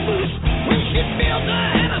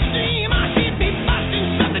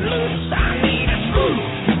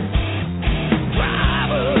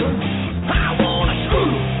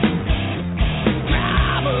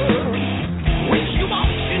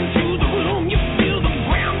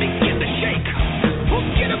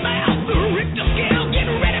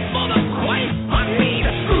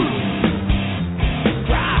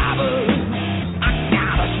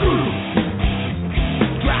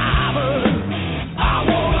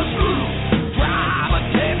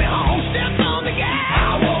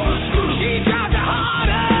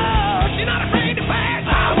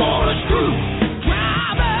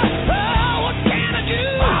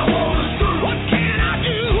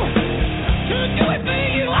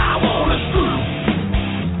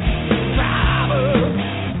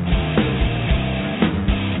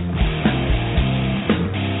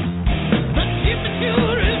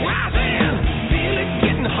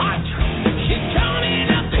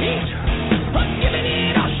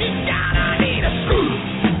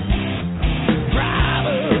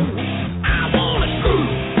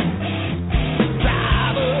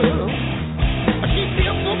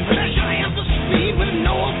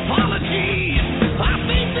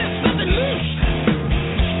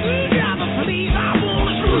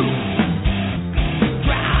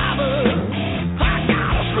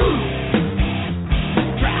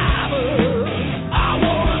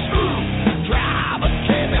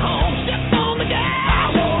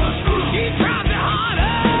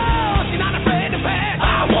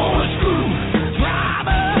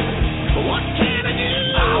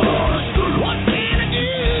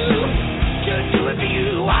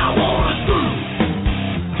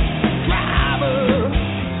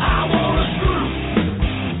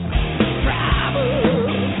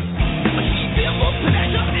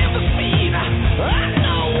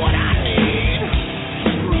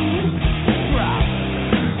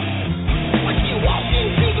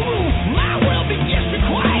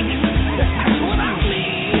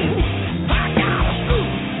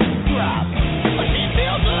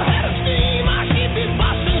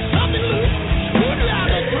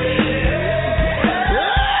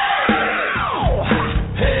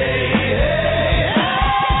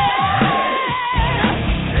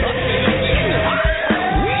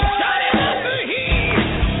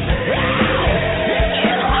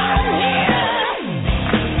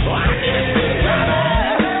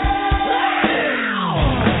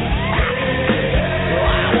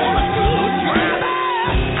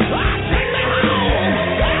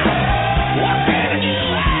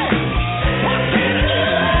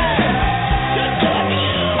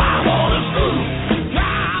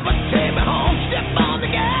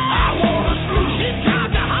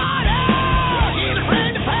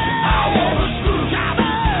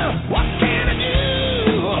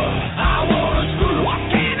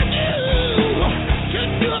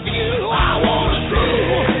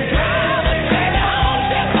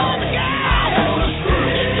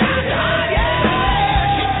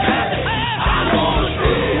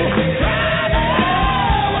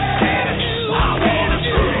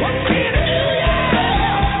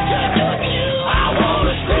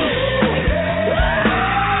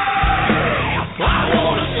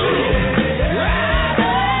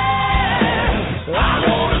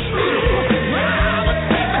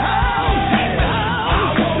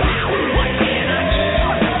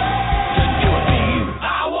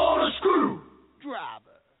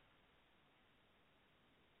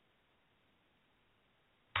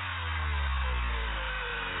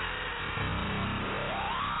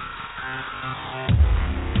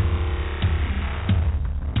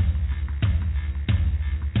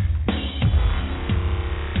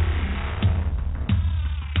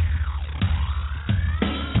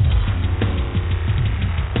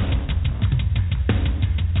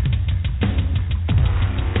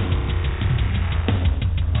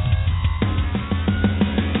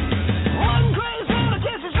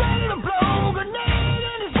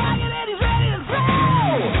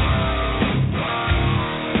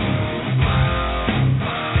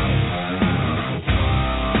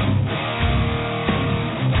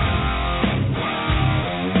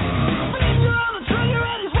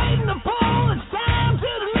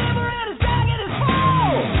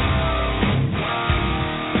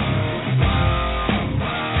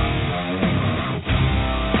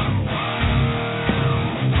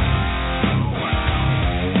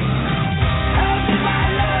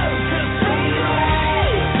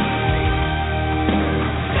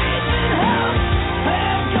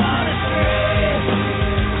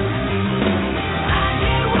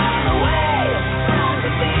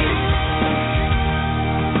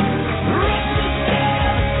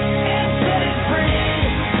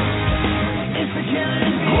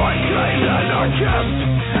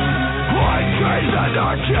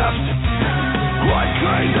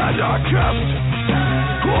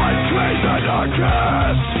One crazed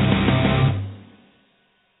anarchist.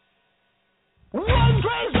 One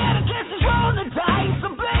crazed anarchist is rolling the dice. The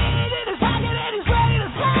blade in his pocket and he's ready to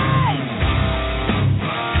slice.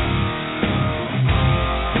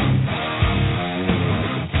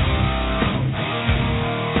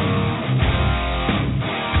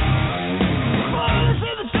 Bullets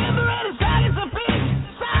in the chamber and his target's a bitch.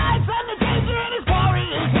 Sides on the danger and his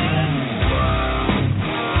pouring his head.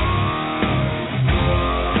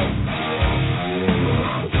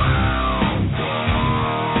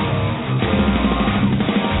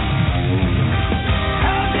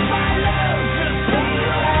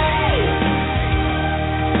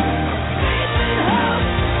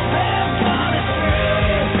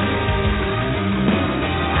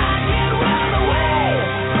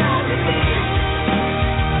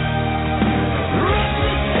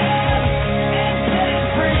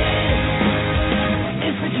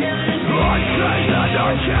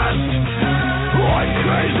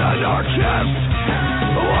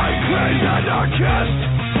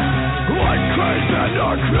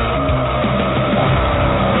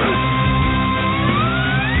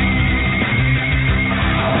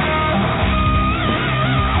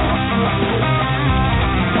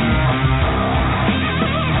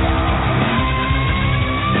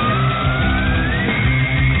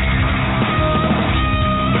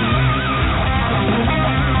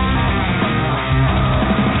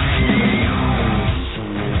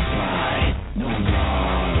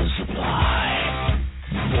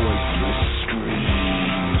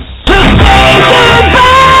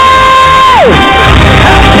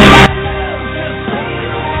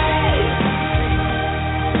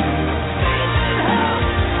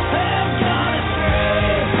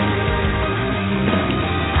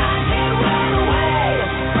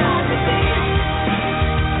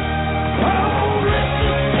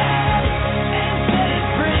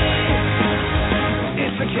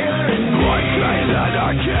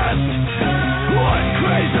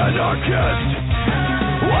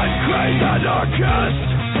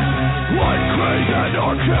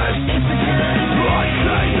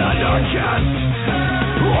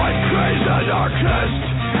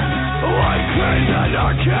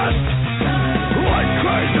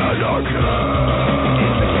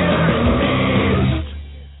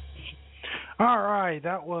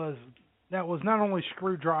 That was not only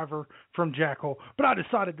Screwdriver from Jackal, but I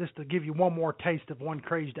decided just to give you one more taste of One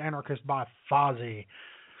Crazed Anarchist by Fozzy.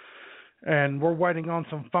 And we're waiting on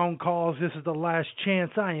some phone calls. This is the last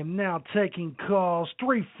chance. I am now taking calls.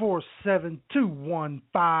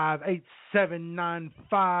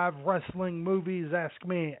 347-215-8795. Wrestling, movies, ask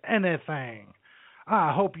me anything.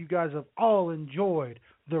 I hope you guys have all enjoyed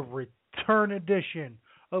the return edition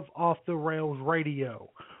of Off the Rails Radio.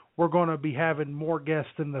 We're going to be having more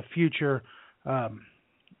guests in the future.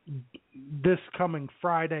 This coming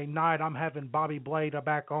Friday night, I'm having Bobby Blade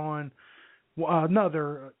back on,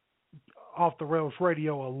 another Off the Rails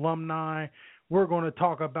Radio alumni. We're going to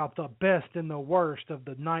talk about the best and the worst of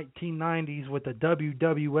the 1990s with the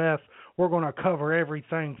WWF. We're going to cover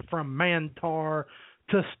everything from Mantar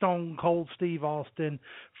to Stone Cold Steve Austin,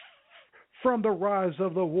 from the rise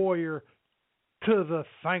of the Warrior to the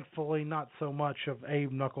thankfully not so much of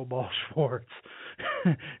Abe Knuckleball Schwartz.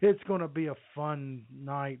 It's going to be a fun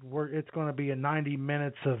night. It's going to be a 90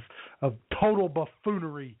 minutes of total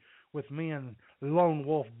buffoonery with me and Lone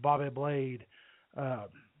Wolf Bobby Blade.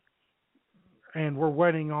 And we're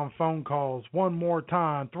waiting on phone calls. One more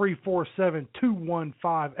time,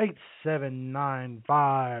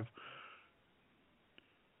 347-215-8795.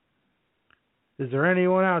 Is there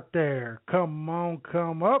anyone out there? Come on,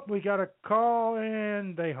 come up. We got a call,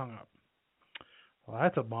 and they hung up. Well,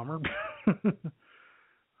 that's a bummer.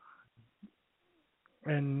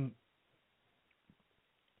 And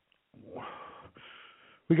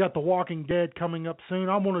we got The Walking Dead coming up soon.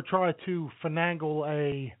 I'm going to try to finagle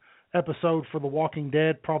a episode for The Walking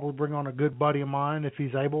Dead. Probably bring on a good buddy of mine if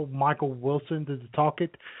he's able, Michael Wilson, to talk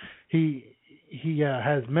it. He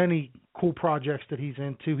has many cool projects that he's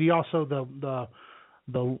into. He also the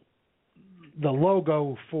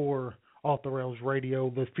logo for Off the Rails Radio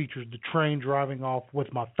that features the train driving off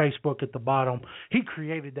with my Facebook at the bottom. He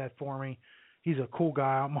created that for me. He's a cool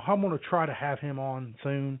guy. I'm going to try to have him on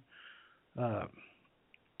soon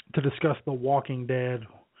to discuss The Walking Dead,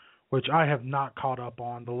 which I have not caught up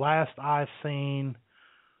on. The last I've seen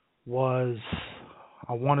was,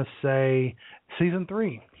 I want to say, season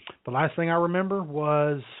 3. The last thing I remember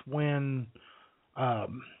was when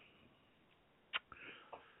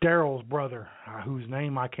Daryl's brother, whose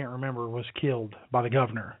name I can't remember, was killed by the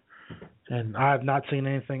governor. And I have not seen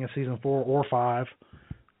anything in season 4 or 5.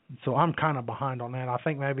 So I'm kind of behind on that. I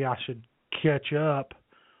think maybe I should catch up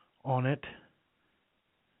on it.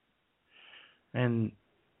 And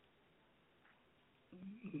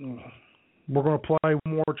we're going to play one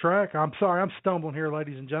more track. I'm sorry, I'm stumbling here,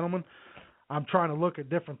 ladies and gentlemen. I'm trying to look at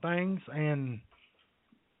different things and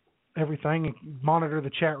everything, and monitor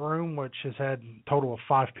the chat room, which has had a total of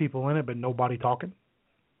 5 people in it, but nobody talking.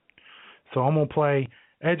 So I'm going to play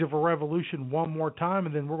Edge of a Revolution one more time,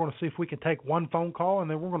 and then we're going to see if we can take one phone call, and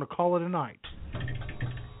then we're going to call it a night.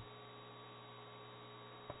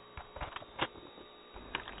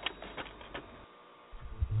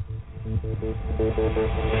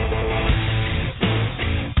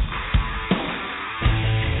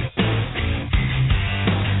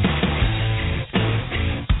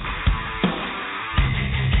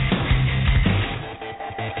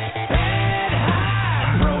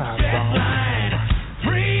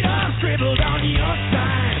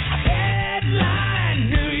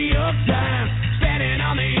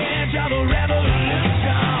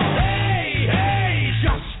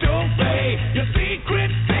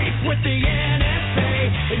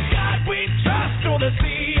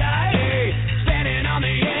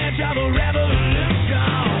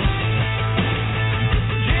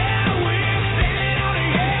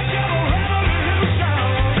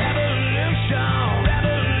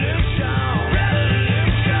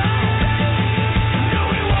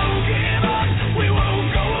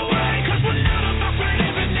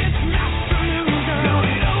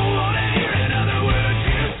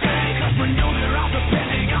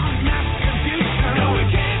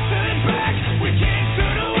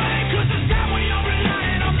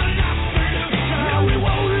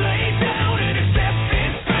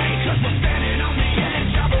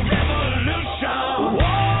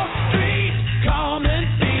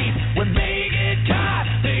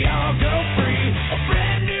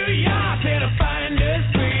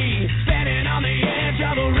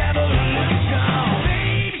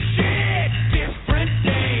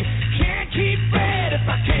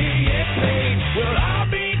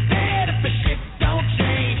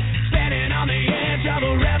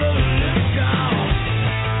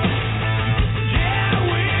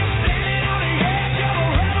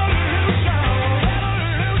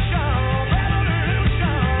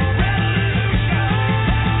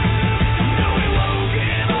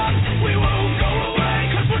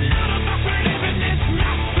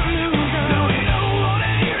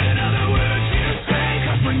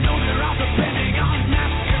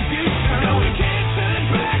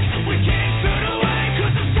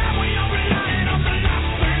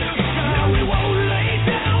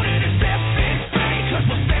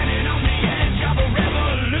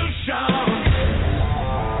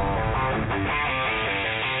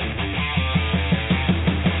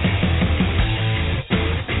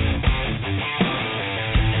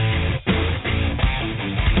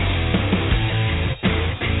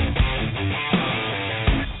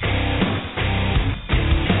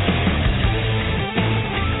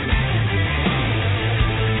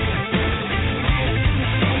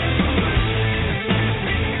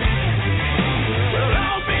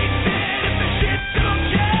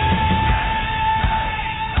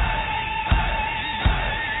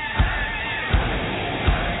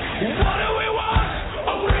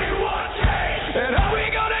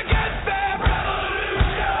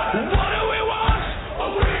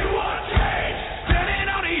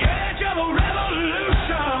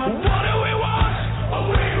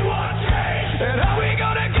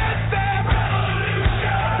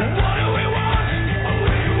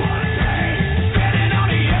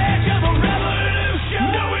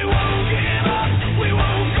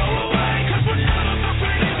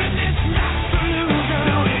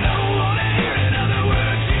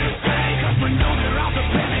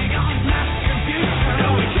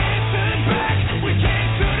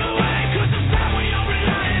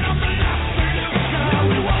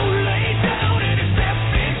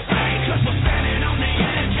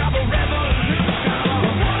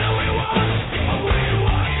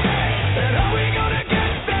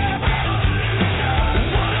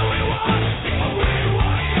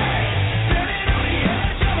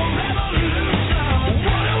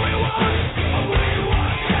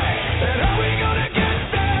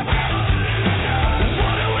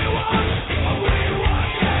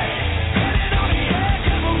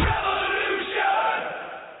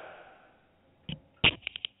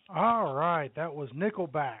 That was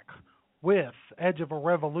Nickelback with Edge of a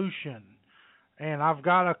Revolution. And I've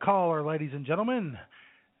got a caller, ladies and gentlemen.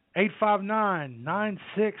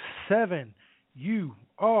 859-967. You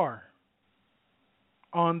are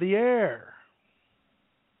on the air.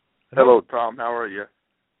 Hello, Tom. How are you?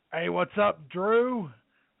 Hey, what's up, Drew?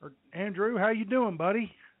 Andrew, how you doing,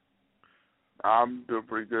 buddy? I'm doing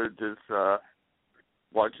pretty good. Just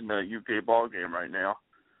watching the UK ball game right now.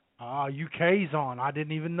 UK's on. I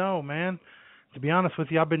didn't even know, man. To be honest with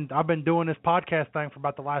you, I've been doing this podcast thing for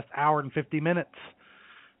about the last hour and 50 minutes.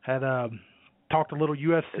 Had talked a little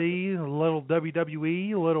UFC, a little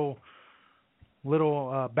WWE, a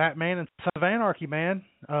little Batman and Sons of Anarchy, man.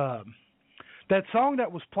 That song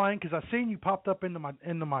that was playing, because I seen you popped up into my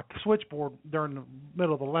switchboard during the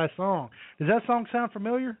middle of the last song. Does that song sound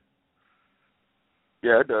familiar?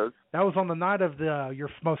 Yeah, it does. That was on the night of your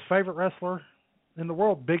most favorite wrestler in the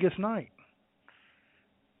world, biggest night.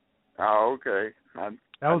 Oh, okay. That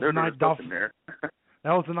was the night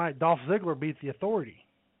that was the night Dolph Ziggler beat the Authority.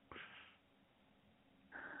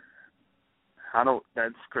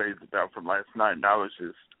 That's crazy about from last night. That was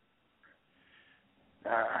just.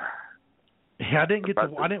 Yeah, I didn't get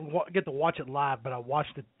to watch it live, but I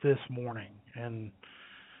watched it this morning, and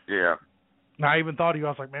yeah, I even thought of you. I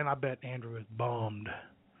was like, man, I bet Andrew is bummed.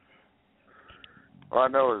 Well, I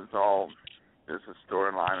know it's a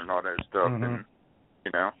storyline and all that stuff, and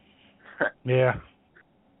Yeah.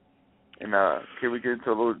 And can we get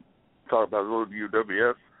into talk about a little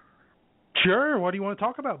UWF? Sure. What do you want to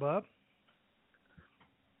talk about, bub?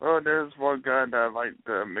 Well, there's one guy that I like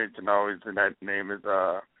to mention always, and that name is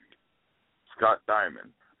Scott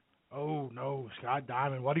Diamond. Oh, no, Scott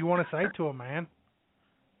Diamond. What do you want to say to him, man?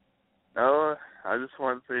 No, I just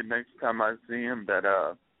want to say next time I see him that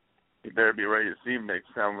you better be ready to see him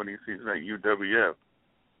next time when he sees me at UWF.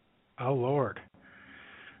 Oh, Lord.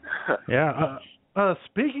 Yeah.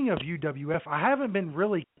 Speaking of UWF, I haven't been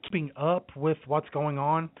really keeping up with what's going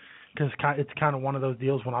on because it's kind of one of those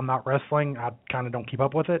deals when I'm not wrestling, I kind of don't keep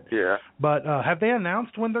up with it. Yeah. But have they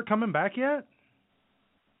announced when they're coming back yet?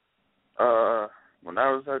 When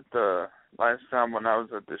I was at the last time when I was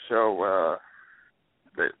at the show,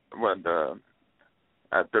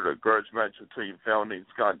 after the grudge match between Felony and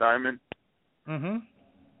Scott Diamond,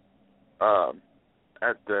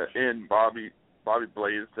 at the end, Bobby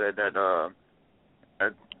Blaze said that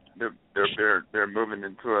they're moving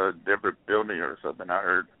into a different building or something. I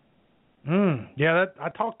heard. Yeah, I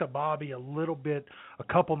talked to Bobby a little bit a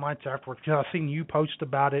couple nights afterwards because I seen you post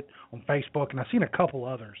about it on Facebook, and I seen a couple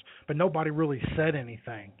others, but nobody really said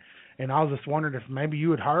anything. And I was just wondering if maybe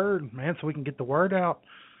you had heard, man, so we can get the word out.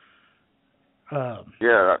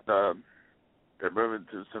 Yeah, they're moving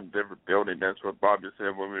to some different building. That's what Bobby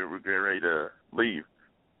said when we were getting ready to leave.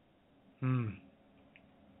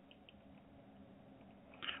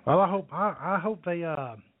 Well, I hope they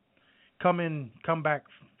come back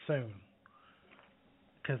soon.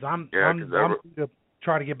 Because I'm going to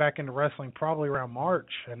try to get back into wrestling probably around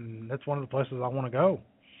March, and that's one of the places I want to go.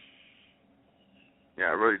 Yeah,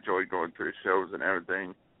 I really enjoy going to the shows and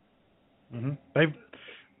everything.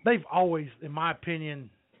 They've always, in my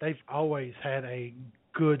opinion, had a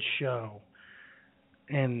good show,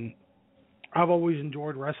 and I've always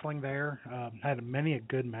enjoyed wrestling there. Had many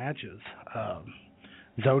good matches.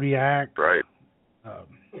 Zodiac. Right.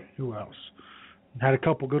 Who else? Had a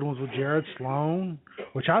couple good ones with Jared Sloan,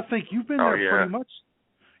 which I think you've been there pretty much.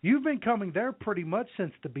 You've been coming there pretty much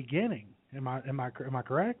since the beginning. Am I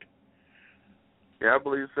correct? Yeah, I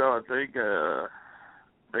believe so. I think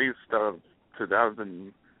they started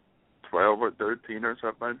 2012 or 13 or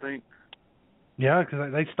something. I think. Yeah,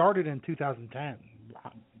 because they started in 2010.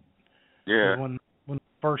 Yeah. When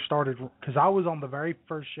first started, because I was on the very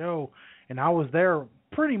first show, and I was there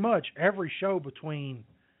pretty much every show between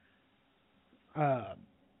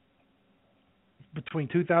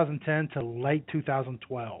 2010 to late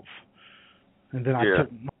 2012, and then I took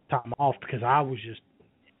my time off because I was just,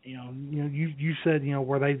 you said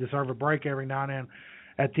where they deserve a break every now and then.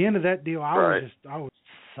 At the end of that deal, I was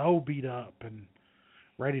so beat up and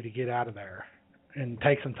ready to get out of there and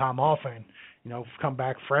take some time off and come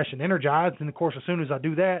back fresh and energized. And of course, as soon as I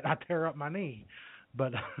do that, I tear up my knee.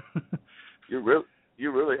 But you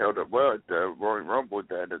really held up well at the Royal Rumble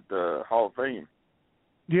at the Hall of Fame.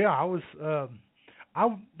 Yeah, I was.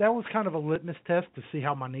 That was kind of a litmus test to see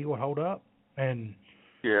how my knee would hold up, and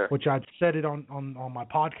which I'd said it on my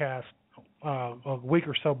podcast a week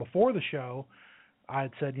or so before the show. I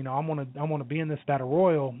had said, I want to be in this Battle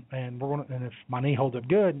Royal, and and if my knee holds up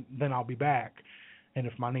good, then I'll be back. And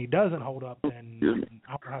if my knee doesn't hold up, then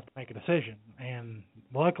I'll have to make a decision. And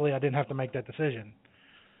luckily, I didn't have to make that decision.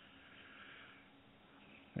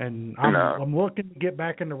 And I'm looking to get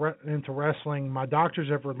back into wrestling. My doctors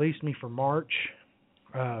have released me for March,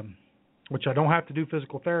 which I don't have to do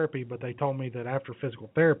physical therapy, but they told me that after physical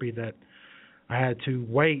therapy that I had to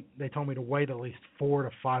wait. They told me to wait at least 4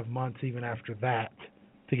 to 5 months even after that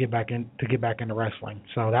to get back into wrestling.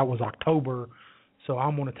 So that was October. So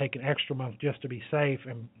I'm going to take an extra month just to be safe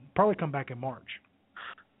and probably come back in March.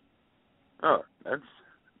 Oh,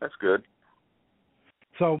 that's good.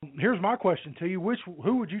 So here's my question to you: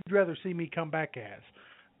 who would you rather see me come back as,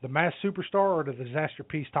 the Masked Superstar or the Disaster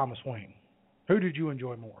Piece Thomas Wing? Who did you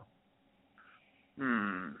enjoy more?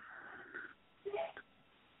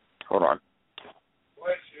 Hold on.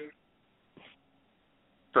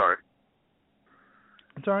 Sorry.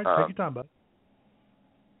 It's all right. Take your time, bud.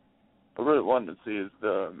 I really wanted to see is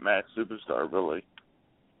the Masked Superstar, really.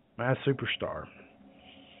 Masked Superstar.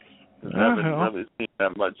 I haven't really seen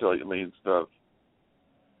that much lately and stuff.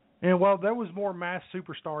 And, well, there was more Masked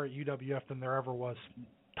Superstar at UWF than there ever was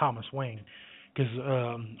Thomas Wing. Because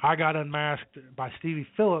I got unmasked by Stevie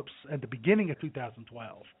Phillips at the beginning of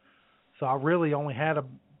 2012. So I really only had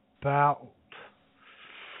about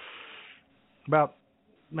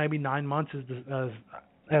maybe 9 months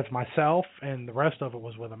as myself, and the rest of it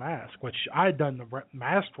was with a mask, which I had done the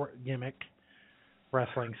masked gimmick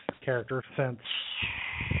wrestling character since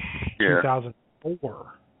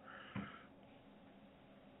 2004.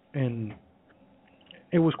 And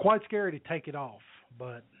it was quite scary to take it off,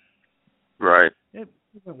 but right. It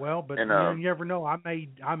went well. But and, you never know. I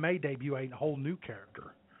may debut a whole new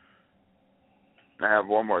character. I have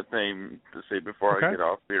one more thing to say before I get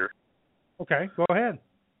off here. Okay, go ahead.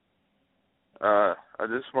 I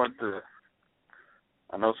just want to.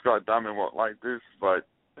 I know Scott Diamond won't like this, but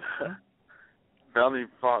Valley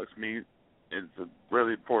Fox means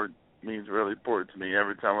really important to me.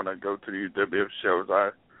 Every time when I go to the UWF shows,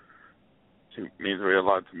 she means really a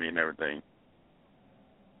lot to me and everything.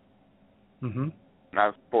 Mhm. And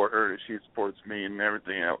I support her, and she supports me and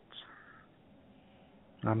everything else.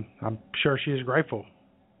 I'm sure she is grateful,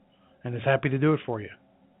 and is happy to do it for you.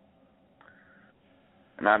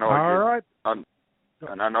 And I know I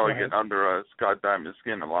get under Scott Diamond's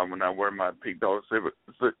skin a lot when I wear my Pete Dollar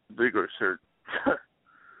Ziggler shirt.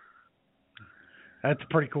 That's a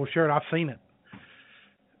pretty cool shirt. I've seen it.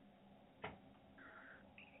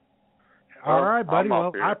 All right, buddy.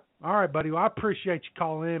 Well, I appreciate you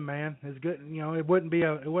calling in, man. It's good. You know, it wouldn't be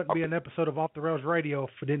an episode of Off the Rails Radio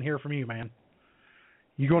if we didn't hear from you, man.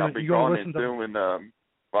 You gonna listen to soon when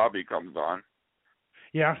Bobby comes on?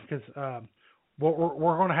 Yeah, because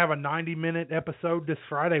we're going to have a 90-minute episode this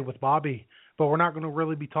Friday with Bobby, but we're not going to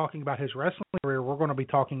really be talking about his wrestling career. We're going to be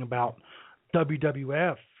talking about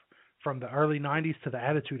WWF from the early 90s to the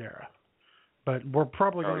Attitude Era. But we're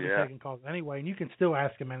probably going to be taking calls anyway, and you can still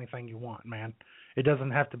ask him anything you want, man. It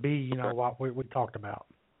doesn't have to be, what we talked about.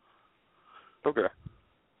 Okay.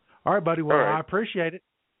 All right, buddy. Well, right. I appreciate it.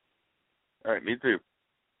 All right, me too.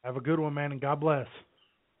 Have a good one, man, and God bless.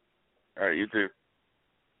 All right, you too.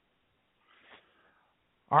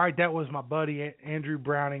 All right, that was my buddy Andrew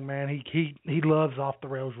Browning, man. He loves Off the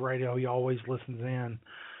Rails Radio. He always listens in,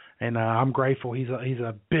 and I'm grateful. He's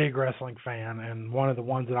a big wrestling fan, and one of the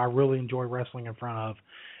ones that I really enjoy wrestling in front of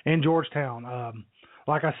in Georgetown.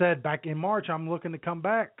 Like I said, back in March, I'm looking to come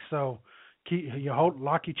back. So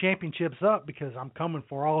lock your championships up because I'm coming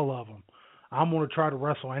for all of them. I'm going to try to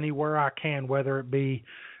wrestle anywhere I can, whether it be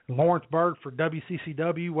Lawrenceburg for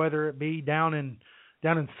WCCW, whether it be down in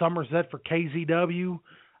Somerset for KZW,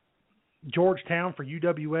 Georgetown for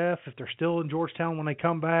UWF if they're still in Georgetown when they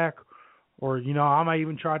come back, or I may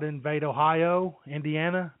even try to invade Ohio,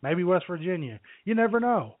 Indiana, maybe West Virginia. You never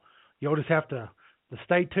know. You'll just have to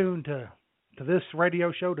stay tuned to this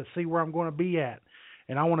radio show to see where I'm going to be at.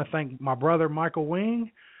 And I want to thank my brother Michael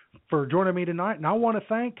Wing for joining me tonight, and I want to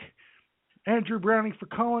thank Andrew Browning for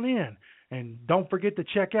calling in. And don't forget to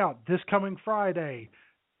check out this coming Friday,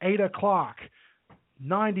 8 o'clock,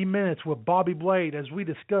 90 minutes with Bobby Blade as we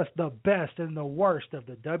discuss the best and the worst of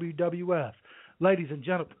the WWF. Ladies and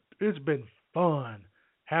gentlemen, it's been fun.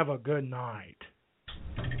 Have a good night.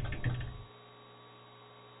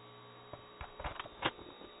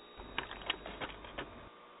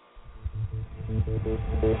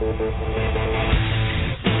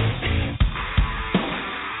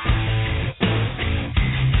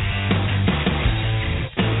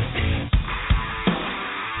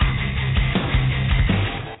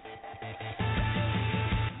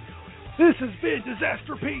 This has been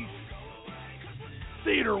Disaster Piece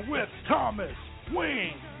Theater with Thomas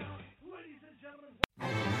Wing. Ladies and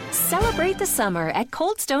gentlemen. Celebrate the summer at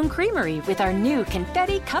Cold Stone Creamery with our new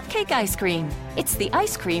confetti cupcake ice cream. It's the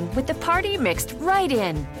ice cream with the party mixed right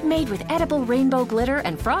in. Made with edible rainbow glitter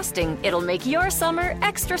and frosting, it'll make your summer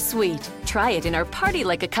extra sweet. Try it in our Party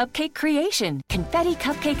Like a Cupcake creation. Confetti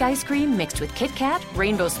cupcake ice cream mixed with Kit Kat,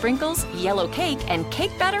 rainbow sprinkles, yellow cake, and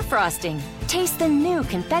cake batter frosting. Taste the new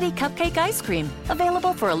confetti cupcake ice cream.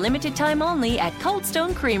 Available for a limited time only at Cold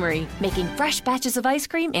Stone Creamery, making fresh batches of ice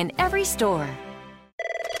cream in every store.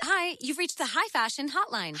 Hi, you've reached the high fashion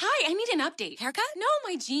hotline. Hi, I need an update. Haircut? No,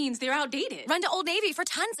 my jeans, they're outdated. Run to Old Navy for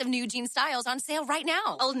tons of new jean styles on sale right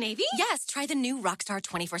now. Old Navy? Yes, try the new Rockstar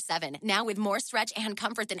 24/7. Now with more stretch and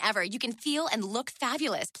comfort than ever, you can feel and look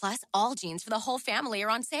fabulous. Plus, all jeans for the whole family are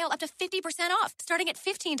on sale up to 50% off, starting at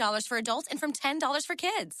 $15 for adults and from $10 for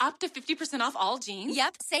kids. Up to 50% off all jeans?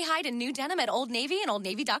 Yep, say hi to new denim at Old Navy and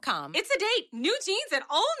OldNavy.com. It's a date. New jeans at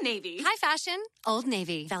Old Navy. High fashion, Old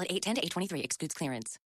Navy. Valid 8/10 to 8/23. Excludes clearance.